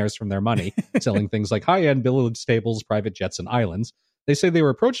part millionaires from their money, selling things like high-end village stables, private jets, and islands. They say they were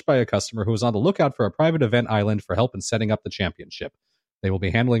approached by a customer who was on the lookout for a private event island for help in setting up the championship. They will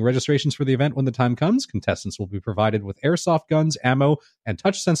be handling registrations for the event when the time comes. Contestants will be provided with airsoft guns, ammo, and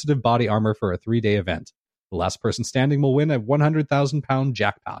touch-sensitive body armor for a 3-day event. The last person standing will win a 100,000-pound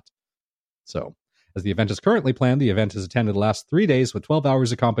jackpot. So, as the event is currently planned, the event is attended the last 3 days with 12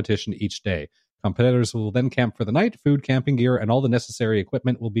 hours of competition each day. Competitors will then camp for the night. Food, camping gear, and all the necessary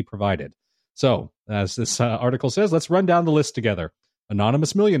equipment will be provided. So, as this article says, let's run down the list together.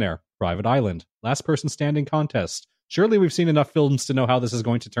 Anonymous millionaire, private island, last person standing contest. Surely we've seen enough films to know how this is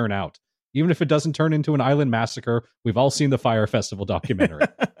going to turn out. Even if it doesn't turn into an island massacre, we've all seen the Fyre Festival documentary.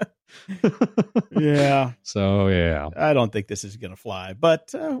 Yeah. So, yeah. I don't think this is going to fly, but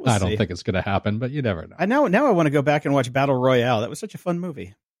we'll I see. don't think it's going to happen, but you never know. Now I want to go back and watch Battle Royale. That was such a fun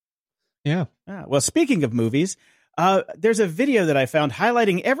movie. Yeah. Well, speaking of movies, there's a video that I found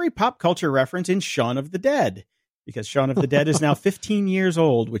highlighting every pop culture reference in Shaun of the Dead, because Shaun of the Dead is now 15 years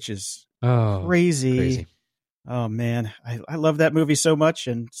old, which is crazy. Oh, man. I love that movie so much,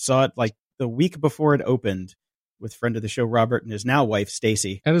 and saw it like the week before it opened with friend of the show, Robert, and his now wife,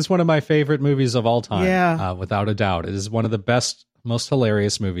 Stacy. And it's one of my favorite movies of all time. Yeah. Without a doubt. It is one of the best, most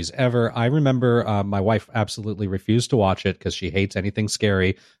hilarious movies ever. I remember my wife absolutely refused to watch it because she hates anything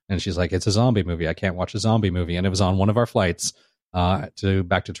scary. And she's like, it's a zombie movie. I can't watch a zombie movie. And it was on one of our flights back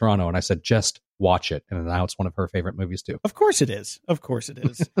to Toronto. And I said, just watch it. And now it's one of her favorite movies too. Of course it is. Of course it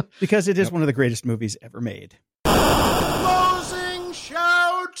is. Because it is one of the greatest movies ever made. Closing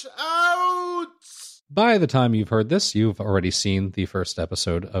shout outs! By the time you've heard this, you've already seen the first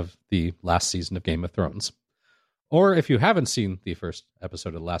episode of the last season of Game of Thrones. Or if you haven't seen the first episode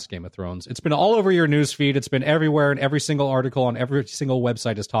of the last Game of Thrones, it's been all over your news feed. It's been everywhere, and every single article on every single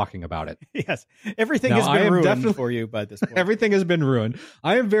website is talking about it. Yes. Everything has been ruined for you by this point. Everything has been ruined.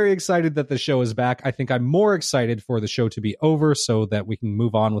 I am very excited that the show is back. I think I'm more excited for the show to be over so that we can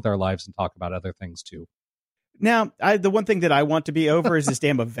move on with our lives and talk about other things too. Now, the one thing that I want to be over is this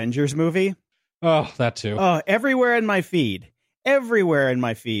damn Avengers movie. Oh, that too. Everywhere in my feed,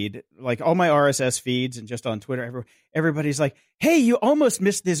 like all my RSS feeds and just on Twitter, everybody's like, hey, you almost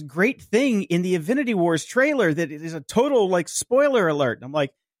missed this great thing in the Infinity Wars trailer that is a total like spoiler alert. And I'm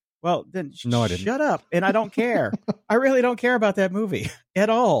like, well, then no, I didn't. Shut up. And I don't care. I really don't care about that movie at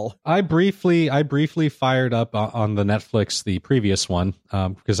all. I briefly fired up on the Netflix, the previous one,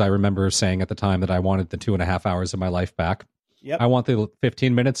 because I remember saying at the time that I wanted the 2.5 hours of my life back. Yep. I want the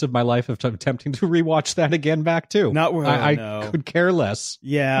 15 minutes of my life of attempting to rewatch that again back too. I could care less.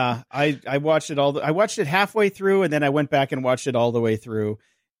 Yeah, I watched it I watched it halfway through, and then I went back and watched it all the way through.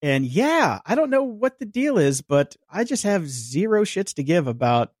 And yeah, I don't know what the deal is, but I just have zero shits to give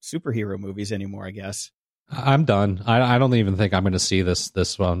about superhero movies anymore, I guess. I'm done. I don't even think I'm going to see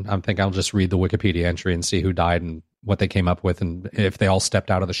this one. I think I'll just read the Wikipedia entry and see who died and what they came up with, and if they all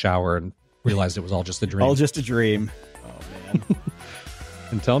stepped out of the shower and realized it was all just a dream. All just a dream. Oh, man.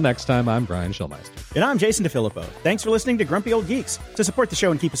 Until next time, I'm Brian Schulmeister. And I'm Jason DeFilippo. Thanks for listening to Grumpy Old Geeks. To support the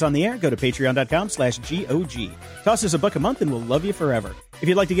show and keep us on the air, go to patreon.com/GOG. Toss us $1 a month and we'll love you forever. If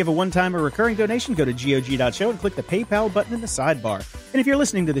you'd like to give a one-time or recurring donation, go to GOG.show and click the PayPal button in the sidebar. And if you're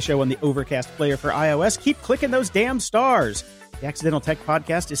listening to the show on the Overcast player for iOS, keep clicking those damn stars. The Accidental Tech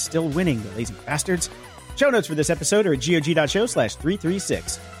Podcast is still winning, the lazy bastards. Show notes for this episode are at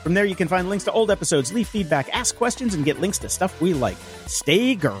GOG.show/336. From there, you can find links to old episodes, leave feedback, ask questions, and get links to stuff we like.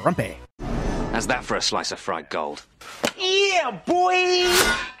 Stay grumpy. How's that for a slice of fried gold? Yeah, boy!